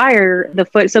 kindled fire,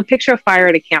 so picture a fire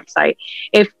at a campsite.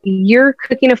 If you're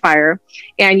cooking a fire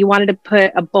and you wanted to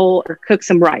put a bowl or cook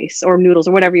some rice or noodles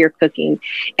or whatever you're cooking,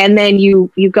 and then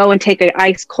you go and take an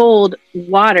ice cold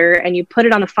water and you put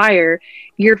it on the fire,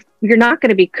 you're not going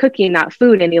to be cooking that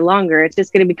food any longer. It's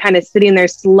just going to be kind of sitting there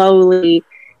slowly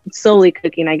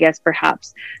cooking, I guess,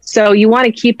 perhaps. So you want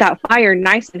to keep that fire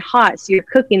nice and hot so you're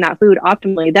cooking that food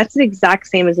optimally. That's the exact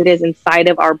same as it is inside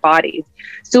of our bodies.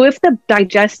 So if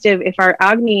our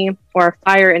Agni or our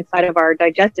fire inside of our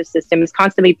digestive system is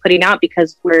constantly putting out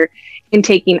because we're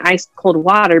intaking ice cold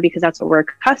water because that's what we're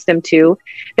accustomed to,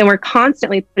 then we're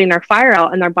constantly putting our fire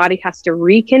out, and our body has to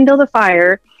rekindle the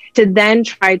fire to then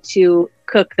try to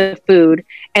cook the food.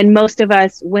 And most of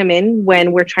us women,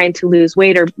 when we're trying to lose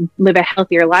weight or live a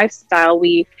healthier lifestyle,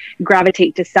 we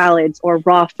gravitate to salads or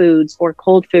raw foods or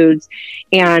cold foods.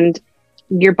 And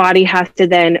your body has to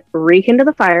then rekindle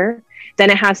the fire. Then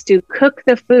it has to cook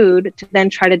the food to then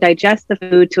try to digest the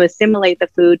food, to assimilate the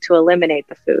food, to eliminate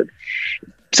the food.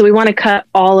 So we want to cut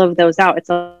all of those out. It's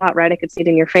a lot, right? I could see it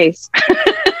in your face.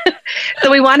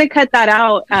 So we want to cut that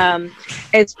out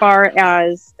as far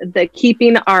as the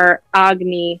keeping our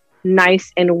Agni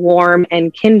nice and warm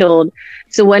and kindled.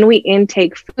 So when we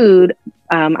intake food,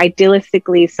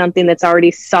 idealistically something that's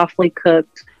already softly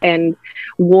cooked and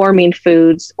warming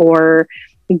foods, or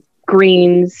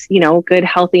greens, good,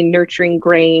 healthy, nurturing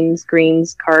greens,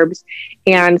 carbs.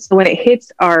 And so when it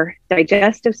hits our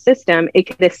digestive system, it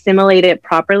can assimilate it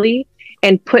properly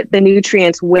and put the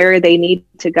nutrients where they need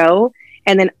to go,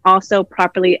 and then also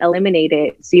properly eliminate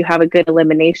it. So you have a good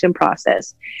elimination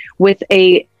process. With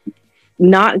a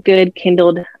not good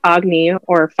kindled agni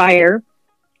or fire,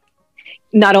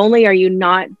 not only are you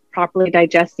not properly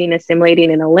digesting,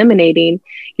 assimilating, and eliminating,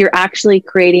 you're actually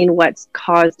creating what's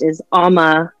caused is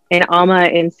ama. And ama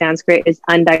in Sanskrit is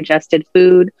undigested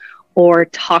food or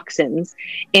toxins.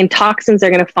 And toxins are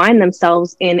going to find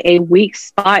themselves in a weak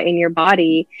spot in your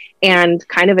body and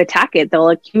kind of attack it. They'll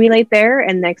accumulate there,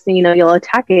 and next thing you know, you'll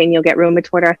attack it and you'll get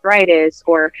rheumatoid arthritis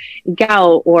or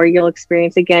gout, or you'll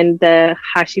experience again the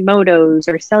Hashimoto's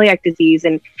or celiac disease.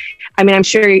 And I mean, I'm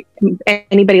sure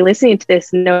anybody listening to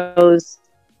this knows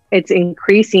it's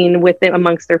increasing with them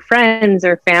amongst their friends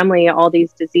or family, all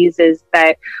these diseases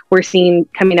that we're seeing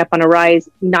coming up on a rise,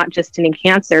 not just in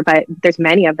cancer, but there's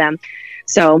many of them.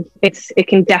 So it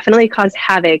can definitely cause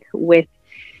havoc with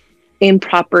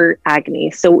improper agni.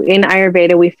 So in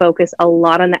Ayurveda, we focus a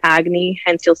lot on the agni,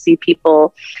 hence you'll see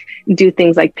people do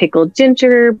things like pickled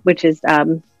ginger, which is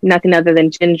nothing other than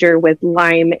ginger with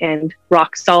lime and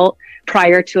rock salt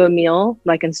prior to a meal.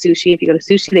 Like in sushi, if you go to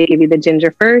sushi, they give you the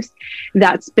ginger first.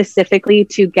 That's specifically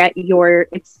to get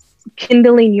it's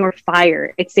kindling your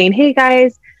fire. It's saying, hey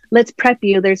guys, let's prep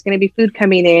you. There's going to be food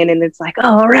coming in. And it's like,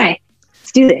 oh, all right,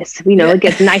 let's do this. You know, it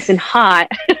gets nice and hot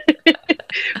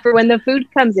for when the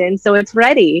food comes in. So it's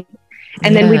ready.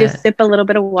 And then we just sip a little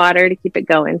bit of water to keep it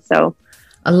going. So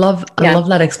I love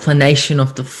that explanation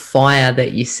of the fire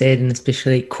that you said, and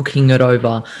especially cooking it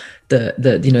over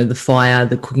the fire,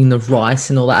 the cooking the rice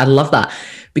and all that. I love that,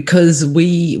 because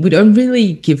we don't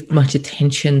really give much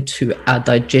attention to our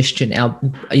digestion, our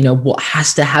what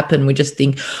has to happen. We just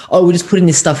think, oh, we're just putting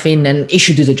this stuff in and it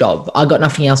should do the job. I got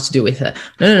nothing else to do with it.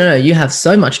 No. You have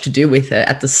so much to do with it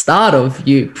at the start of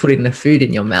you putting the food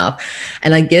in your mouth.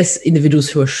 And I guess individuals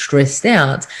who are stressed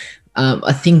out,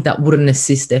 I think that wouldn't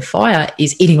assist their fire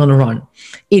is eating on the run,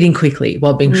 eating quickly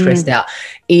while being stressed out,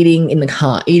 eating in the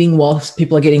car, eating whilst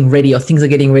people are getting ready or things are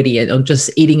getting ready, or just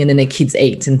eating and then their kids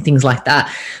eat and things like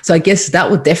that. So I guess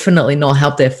that would definitely not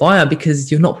help their fire,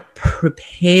 because you're not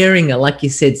preparing it, like you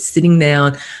said, sitting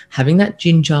down, having that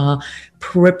ginger,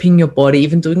 prepping your body,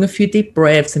 even doing a few deep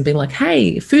breaths and being like,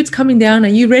 hey, food's coming down. Are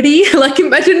you ready? Like,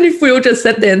 imagine if we all just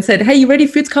sat there and said, hey, you ready?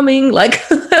 Food's coming. Like,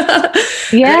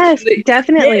 yes,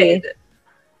 definitely. Yeah.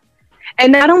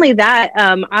 And not only that,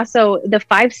 also the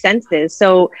five senses.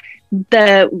 So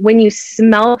when you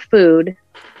smell food,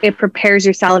 it prepares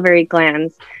your salivary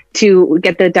glands to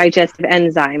get the digestive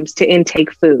enzymes to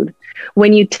intake food.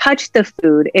 When you touch the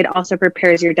food, it also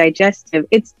prepares your digestive.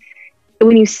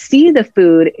 When you see the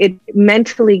food, it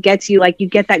mentally gets you, like you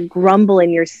get that grumble in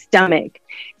your stomach.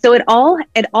 So it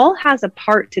all has a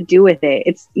part to do with it.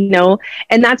 It's,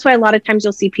 and that's why a lot of times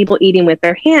you'll see people eating with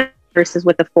their hands versus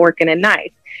with a fork and a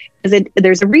knife, because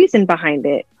there's a reason behind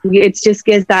it. It just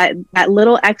gives that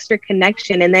little extra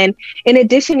connection. And then in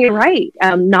addition, you're right,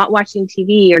 not watching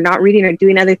TV or not reading or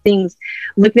doing other things,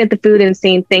 looking at the food and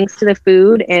saying thanks to the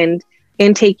food and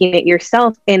intaking it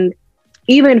yourself. And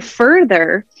even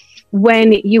further,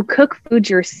 when you cook food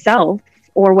yourself,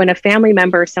 or when a family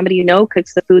member or somebody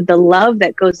cooks the food, the love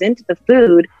that goes into the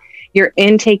food, you're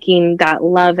intaking that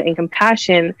love and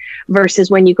compassion,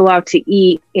 versus when you go out to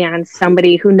eat and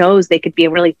somebody who knows they could be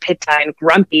really pitta and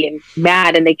grumpy and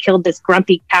mad, and they killed this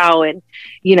grumpy cow and,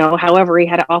 however he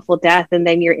had an awful death. And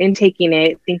then you're intaking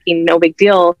it thinking no big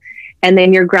deal. And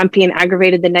then you're grumpy and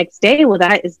aggravated the next day. Well,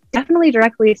 that is definitely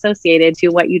directly associated to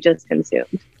what you just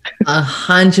consumed.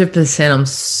 100%. I'm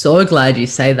so glad you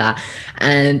say that.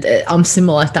 And I'm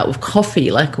similar like that with coffee.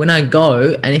 Like when I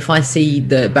go and if I see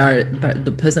the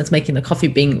person that's making the coffee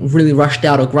being really rushed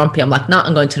out or grumpy, I'm like, nah,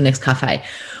 I'm going to the next cafe.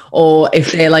 Or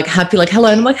if they're like happy, like, hello,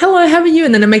 and I'm like, hello, how are you?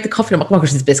 And then I make the coffee. I'm like, oh my gosh,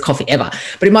 this is the best coffee ever.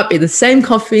 But it might be the same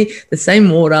coffee, the same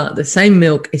water, the same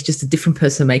milk. It's just a different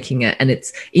person making it. And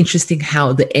it's interesting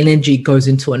how the energy goes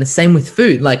into it. And the same with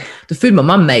food. Like the food my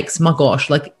mum makes, my gosh,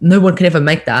 like no one can ever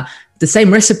make that. The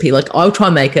same recipe, like I'll try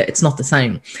and make it. It's not the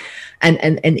same.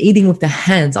 And eating with their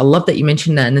hands. I love that you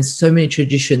mentioned that. And there's so many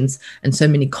traditions and so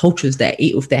many cultures that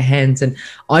eat with their hands. And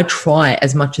I try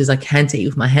as much as I can to eat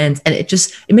with my hands. And it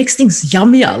makes things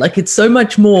yummier. Like it's so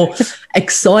much more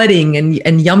exciting and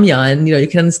yummier. And, you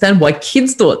can understand why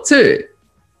kids do it too.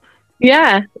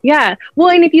 Yeah. Yeah. Well,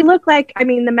 and if you look like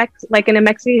in a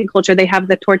Mexican culture, they have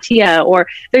the tortilla, or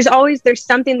there's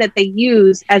something that they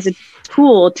use as a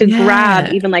tool to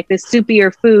grab even like the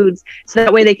soupier foods. So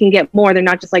that way they can get more. They're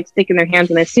not just like sticking their hands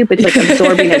in the soup. It's like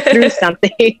absorbing it through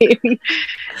something.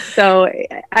 So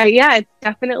it's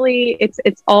definitely,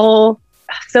 it's all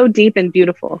so deep and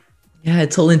beautiful. Yeah,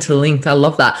 it's all interlinked. I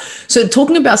love that. So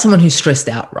talking about someone who's stressed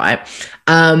out, right?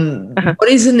 What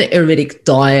is an ayurvedic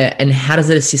diet and how does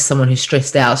it assist someone who's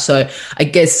stressed out? So I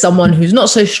guess someone who's not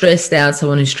so stressed out,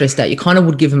 someone who's stressed out, you kind of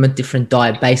would give them a different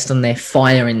diet based on their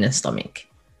fire in their stomach.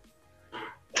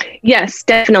 Yes,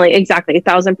 definitely. Exactly.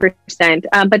 1,000%.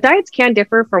 But diets can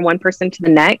differ from one person to the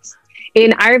next.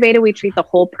 In Ayurveda, we treat the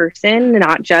whole person,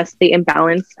 not just the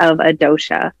imbalance of a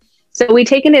dosha. So we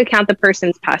take into account the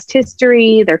person's past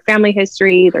history, their family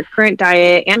history, their current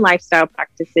diet and lifestyle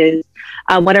practices,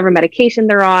 whatever medication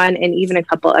they're on, and even a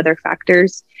couple other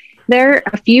factors. There are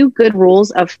a few good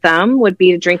rules of thumb would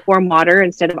be to drink warm water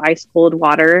instead of ice cold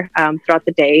water throughout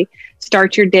the day.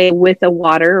 Start your day with a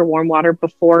water or warm water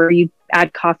before you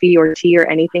add coffee or tea or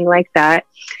anything like that.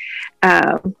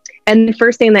 And the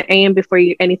first thing in the AM before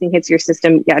anything hits your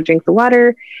system, drink the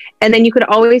water. And then you could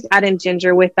always add in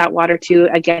ginger with that water too,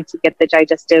 again, to get the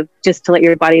digestive, just to let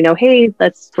your body know, hey,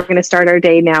 we're going to start our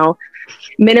day now.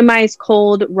 Minimize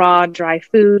cold, raw, dry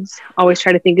foods. Always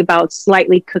try to think about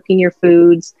slightly cooking your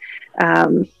foods.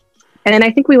 And then I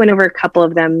think we went over a couple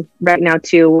of them right now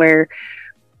too, where,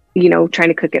 trying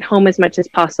to cook at home as much as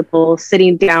possible,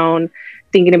 sitting down,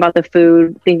 thinking about the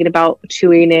food, thinking about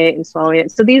chewing it and swallowing it.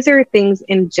 So these are things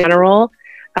in general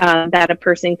that a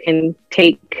person can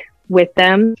take with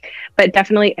them, but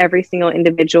definitely every single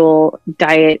individual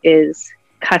diet is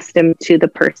custom to the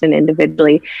person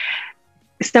individually.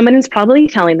 Someone is probably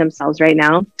telling themselves right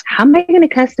now, how am I going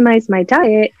to customize my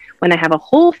diet when I have a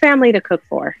whole family to cook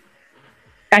for?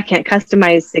 I can't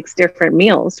customize 6 different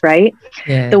meals, right?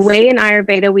 Yes. The way in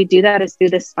Ayurveda we do that is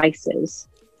through the spices.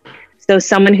 So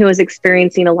someone who is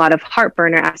experiencing a lot of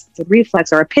heartburn or acid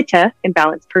reflux or a pitta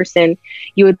imbalanced person,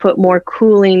 you would put more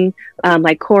cooling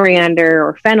like coriander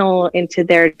or fennel into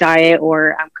their diet,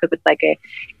 or cook with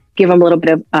give them a little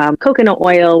bit of coconut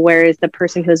oil, whereas the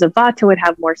person who's a vata would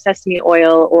have more sesame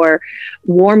oil or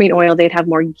warming oil. They'd have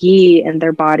more ghee in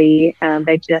their body,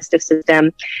 digestive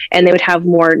system, and they would have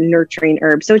more nurturing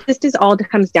herbs. So it just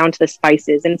comes down to the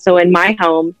spices. And so in my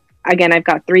home, again, I've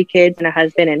got 3 kids and a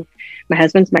husband, and my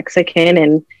husband's Mexican,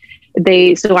 and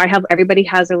everybody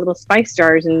has their little spice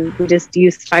jars, and we just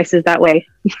use spices that way.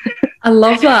 I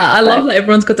love that. I love that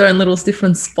everyone's got their own little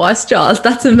different spice jars.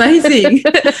 That's amazing.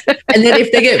 And then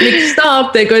if they get mixed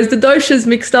up, there goes the doshas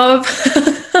mixed up.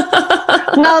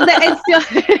 Well, it's still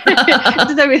it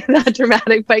doesn't mean that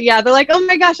dramatic, but yeah, they're like, oh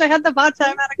my gosh, I had the vata.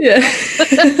 I'm out of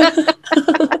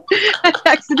I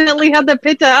accidentally had the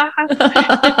pitta.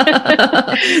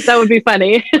 That would be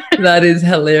funny. That is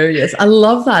hilarious. I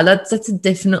love that. That's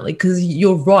definitely, because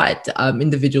you're right.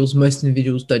 Most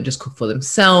individuals don't just cook for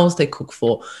themselves. They cook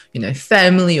for,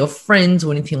 family or friends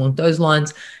or anything along those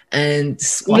lines. And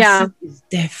spices is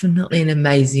definitely an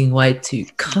amazing way to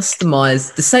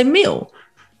customize the same meal.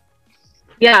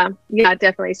 Yeah,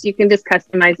 definitely. So you can just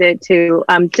customize it to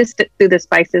just through the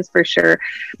spices for sure.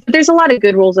 But there's a lot of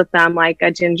good rules of thumb, like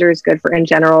ginger is good in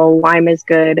general, lime is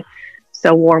good,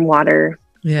 so warm water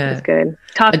is good.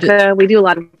 Taka, we do a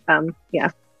lot of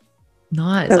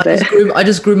Nice. I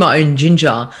just grew my own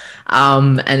ginger,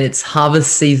 and it's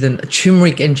harvest season,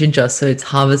 turmeric and ginger. So it's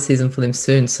harvest season for them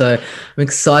soon. So I'm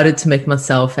excited to make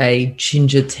myself a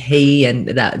ginger tea and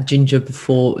that ginger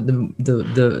before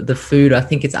the food. I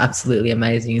think it's absolutely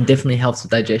amazing and definitely helps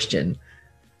with digestion.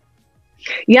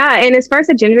 Yeah, and as far as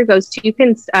the ginger goes, you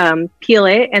can peel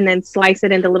it and then slice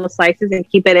it into little slices and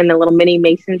keep it in a little mini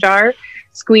mason jar.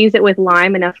 Squeeze it with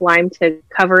enough lime to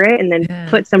cover it, and then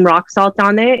put some rock salt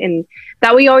on it. And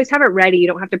that way you always have it ready. You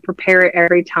don't have to prepare it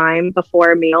every time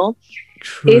before a meal.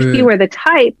 True. If you were the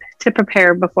type to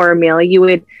prepare before a meal, you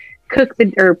would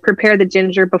prepare the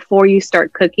ginger before you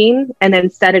start cooking and then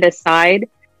set it aside.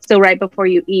 So right before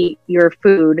you eat your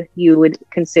food, you would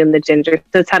consume the ginger.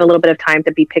 So it's had a little bit of time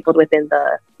to be pickled within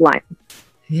the lime.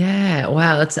 Yeah.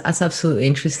 Wow. That's absolutely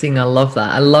interesting. I love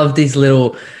that. I love these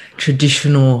little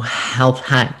traditional health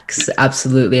hacks.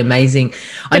 Absolutely amazing.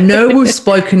 I know we've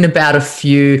spoken about a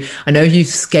few. I know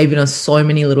you've given us so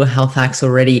many little health hacks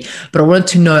already, but I wanted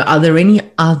to know, are there any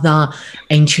other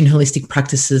ancient holistic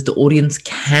practices the audience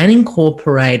can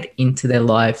incorporate into their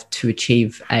life to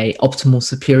achieve a optimal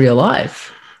superior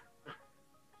life?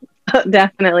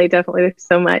 Definitely. There's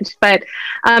so much, but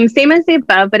same as the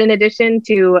above, but in addition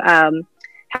to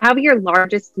have your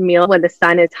largest meal when the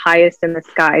sun is highest in the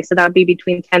sky. So that would be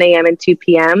between 10 a.m. and 2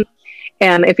 p.m.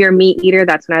 If you're a meat eater,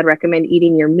 that's when I'd recommend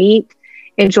eating your meat.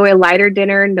 Enjoy a lighter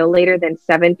dinner no later than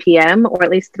 7 p.m. or at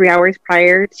least 3 hours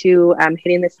prior to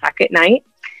hitting the sack at night.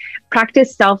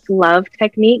 Practice self-love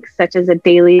techniques such as a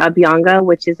daily abhyanga,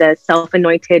 which is a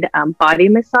self-anointed body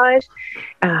massage.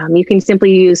 You can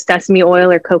simply use sesame oil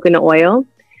or coconut oil.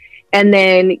 And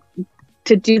then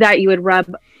to do that, you would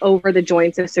rub over the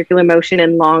joints in circular motion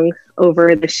and long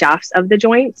over the shafts of the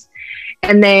joints.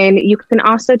 And then you can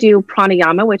also do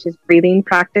pranayama, which is breathing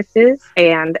practices.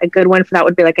 And a good one for that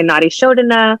would be like a nadi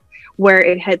shodhana, where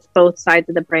it hits both sides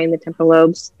of the brain, the temporal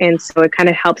lobes. And so it kind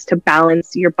of helps to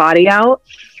balance your body out.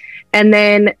 And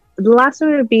then the last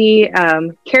one would be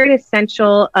carry an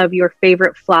essential of your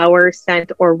favorite flower,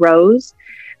 scent, or rose.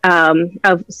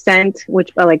 Of scent, which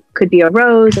like could be a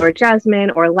rose or jasmine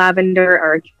or lavender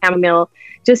or chamomile,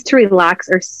 just to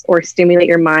relax or stimulate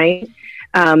your mind.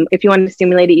 If you want to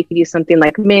stimulate it, you could use something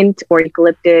like mint or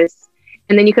eucalyptus.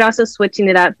 And then you could also switching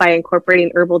it up by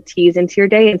incorporating herbal teas into your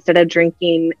day instead of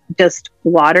drinking just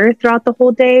water throughout the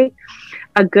whole day.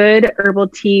 A good herbal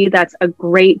tea that's a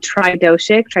great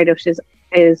tridoshic. Tridoshic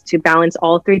is to balance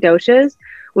all three doshas.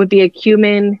 Would be a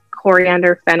cumin,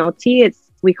 coriander, fennel tea.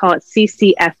 We call it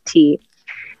CCFT.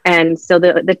 And so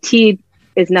the tea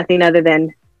is nothing other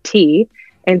than tea.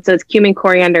 And so it's cumin,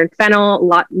 coriander, and fennel.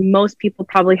 Most people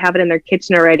probably have it in their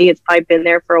kitchen already. It's probably been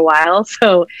there for a while.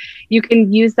 So you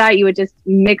can use that. You would just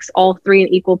mix all three in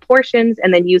equal portions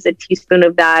and then use a teaspoon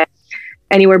of that,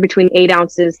 anywhere between 8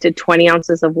 ounces to 20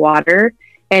 ounces of water,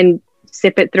 and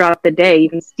sip it throughout the day. You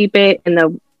can steep it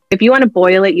if you want to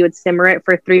boil it, you would simmer it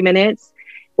for 3 minutes.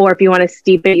 Or if you want to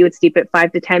steep it, you would steep it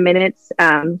 5 to 10 minutes.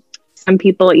 Some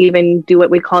people even do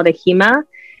what we call the hema,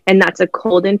 and that's a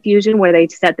cold infusion where they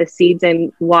set the seeds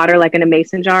in water like in a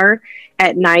mason jar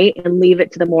at night and leave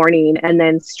it to the morning and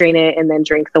then strain it and then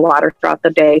drink the water throughout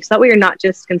the day. So that way you're not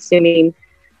just consuming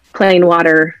plain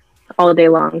water all day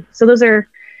long. So those are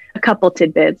a couple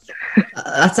tidbits.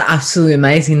 That's absolutely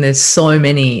amazing. There's so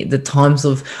many.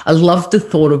 I love the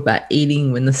thought about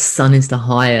eating when the sun is the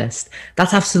highest.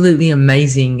 That's absolutely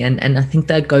amazing. And I think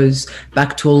that goes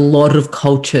back to a lot of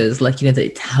cultures, like, the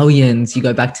Italians, you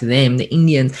go back to them, the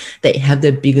Indians, they have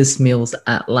their biggest meals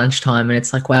at lunchtime. And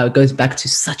it's like, wow, it goes back to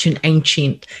such an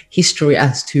ancient history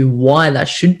as to why that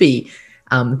should be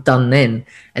done then.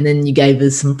 And then you gave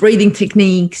us some breathing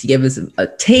techniques, you gave us a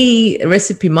tea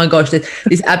recipe. My gosh,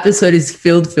 this episode is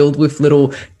filled with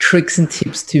little tricks and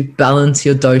tips to balance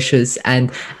your doshas and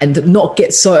not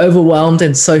get so overwhelmed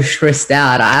and so stressed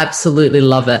out. I absolutely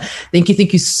love it. Thank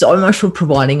you so much for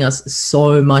providing us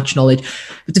so much knowledge.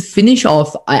 But to finish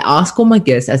off, I ask all my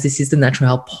guests, as this is the Natural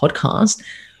Health Podcast,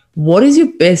 what is your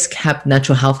best kept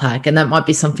natural health hack? And that might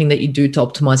be something that you do to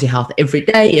optimize your health every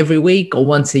day, every week, or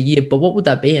once a year. But what would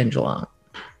that be, Angela?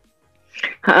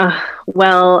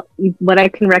 Well, what I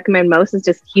can recommend most is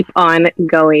just keep on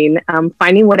going,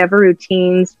 finding whatever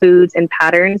routines, foods, and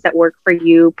patterns that work for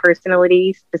you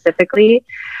personally, specifically.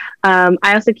 I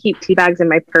also keep tea bags in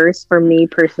my purse for me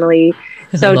personally.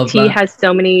 So tea has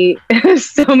so many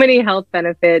health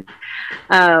benefits.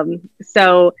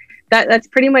 So that's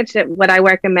pretty much what I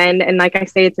recommend. And like I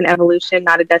say, it's an evolution,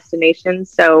 not a destination.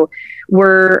 So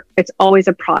it's always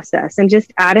a process, and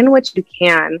just add in what you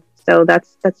can. So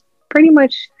that's pretty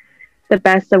much the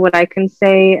best of what I can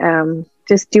say.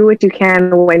 Just do what you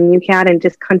can when you can, and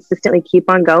just consistently keep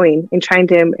on going and trying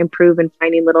to improve and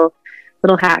finding little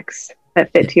hacks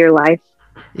that fit to your life.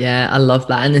 Yeah, I love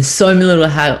that. And there's so many little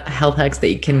health hacks that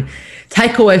you can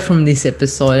take away from this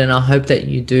episode, and I hope that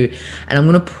you do. And I'm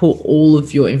going to put all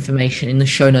of your information in the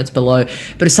show notes below.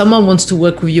 But if someone wants to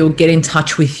work with you or get in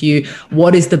touch with you,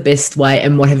 what is the best way,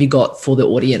 and what have you got for the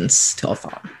audience to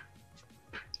offer?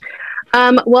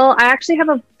 Well, I actually have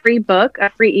a free ebook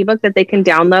that they can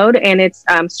download, and it's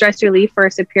Stress Relief for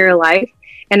a Superior Life.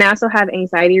 And I also have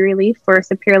Anxiety Relief for a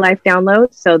Superior Life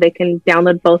download. So they can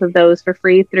download both of those for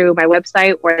free through my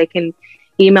website, or they can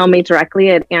email me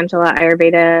directly at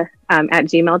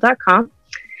angelaayurveda@gmail.com.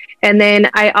 And then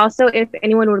I also, if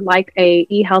anyone would like a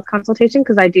e-health consultation,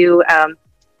 because I do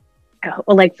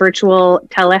like virtual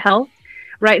telehealth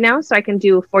right now. So I can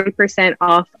do 40%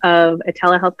 off of a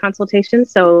telehealth consultation.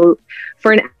 So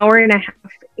for an hour and a half,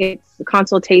 it's a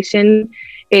consultation.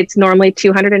 It's normally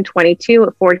 $222.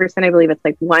 At 40%, I believe it's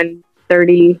like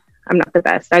 $130. I'm not the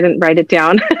best. I didn't write it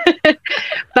down.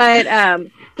 But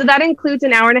so that includes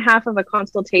an hour and a half of a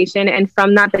consultation. And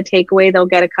from that, the takeaway, they'll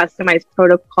get a customized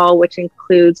protocol, which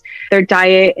includes their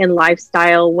diet and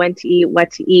lifestyle, when to eat,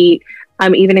 what to eat,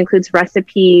 even includes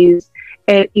recipes.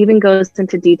 It even goes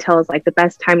into details like the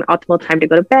best time, optimal time to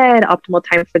go to bed, optimal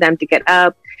time for them to get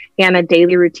up, and a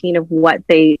daily routine of what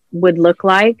they would look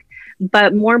like.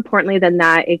 But more importantly than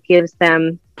that, it gives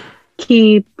them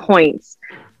key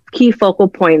focal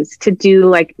points to do,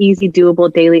 like easy,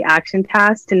 doable daily action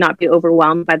tasks, to not be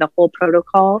overwhelmed by the whole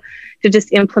protocol, to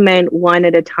just implement one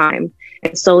at a time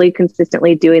and slowly,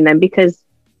 consistently doing them. Because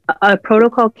a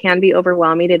protocol can be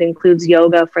overwhelming. It includes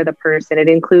yoga for the person. It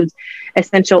includes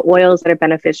essential oils that are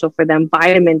beneficial for them,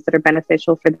 vitamins that are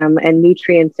beneficial for them, and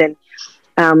nutrients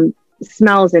and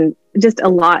smells and just a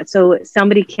lot. So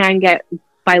somebody can get,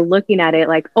 by looking at it,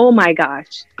 like, oh my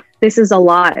gosh, this is a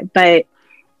lot. But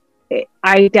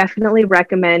I definitely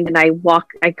recommend, and I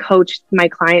coach my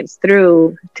clients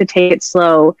through to take it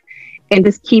slow and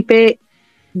just keep it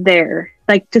there.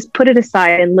 Like, just put it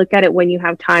aside and look at it when you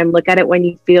have time. Look at it when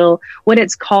you feel, when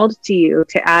it's called to you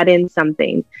to add in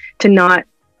something, to not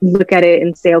look at it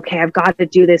and say, okay, I've got to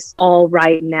do this all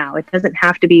right now. It doesn't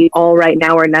have to be all right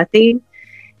now or nothing.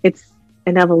 It's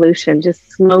an evolution.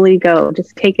 Just slowly go.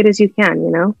 Just take it as you can,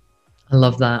 you know? I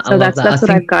love that. So that's what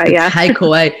I've got. Yeah.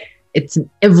 Takeaway. It's an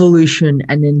evolution,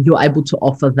 and then you're able to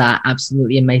offer that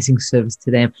absolutely amazing service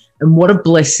to them. And what a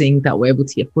blessing that we're able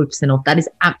to get 40% off. That is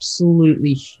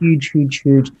absolutely huge, huge,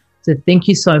 huge. So thank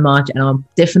you so much. And I'll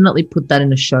definitely put that in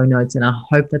the show notes. And I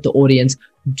hope that the audience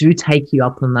do take you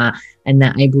up on that, and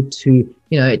they're able to,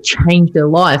 change their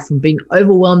life from being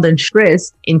overwhelmed and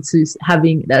stressed into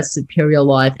having that superior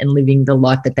life and living the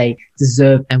life that they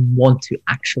deserve and want to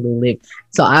actually live.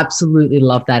 So I absolutely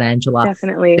love that, Angela.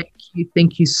 Definitely.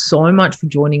 Thank you so much for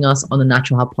joining us on the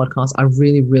Natural Health Podcast. I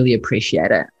really, really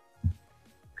appreciate it.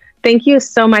 Thank you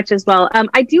so much as well. I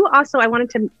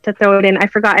wanted to throw it in. I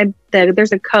forgot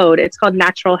there's a code. It's called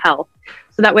Natural Health.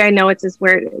 So that way I know it's just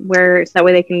where so that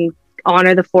way they can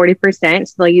honor the 40%.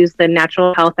 So they'll use the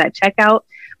Natural Health at checkout.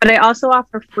 But I also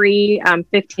offer free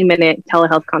 15-minute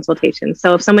telehealth consultations.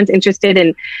 So if someone's interested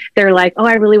and they're like, oh,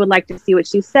 I really would like to see what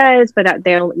she says, but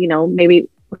they'll, maybe,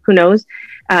 who knows?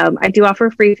 I do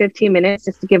offer free 15 minutes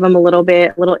just to give them a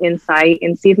little insight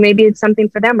and see if maybe it's something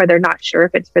for them, or they're not sure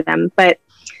if it's for them. But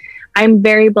I'm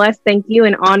very blessed. Thank you,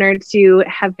 and honored to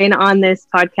have been on this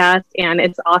podcast, and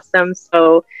it's awesome.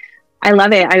 So I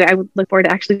love it. I look forward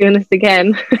to actually doing this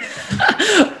again.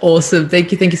 Awesome.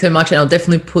 Thank you so much. And I'll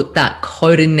definitely put that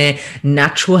code in there,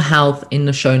 Natural Health, in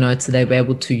the show notes, so they'll be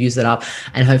able to use it up,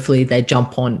 and hopefully they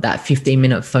jump on that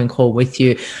 15-minute phone call with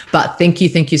you. But thank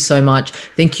you so much.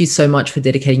 Thank you so much for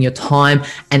dedicating your time.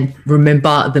 And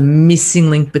remember, the missing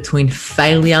link between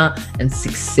failure and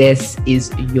success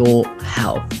is your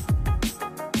health.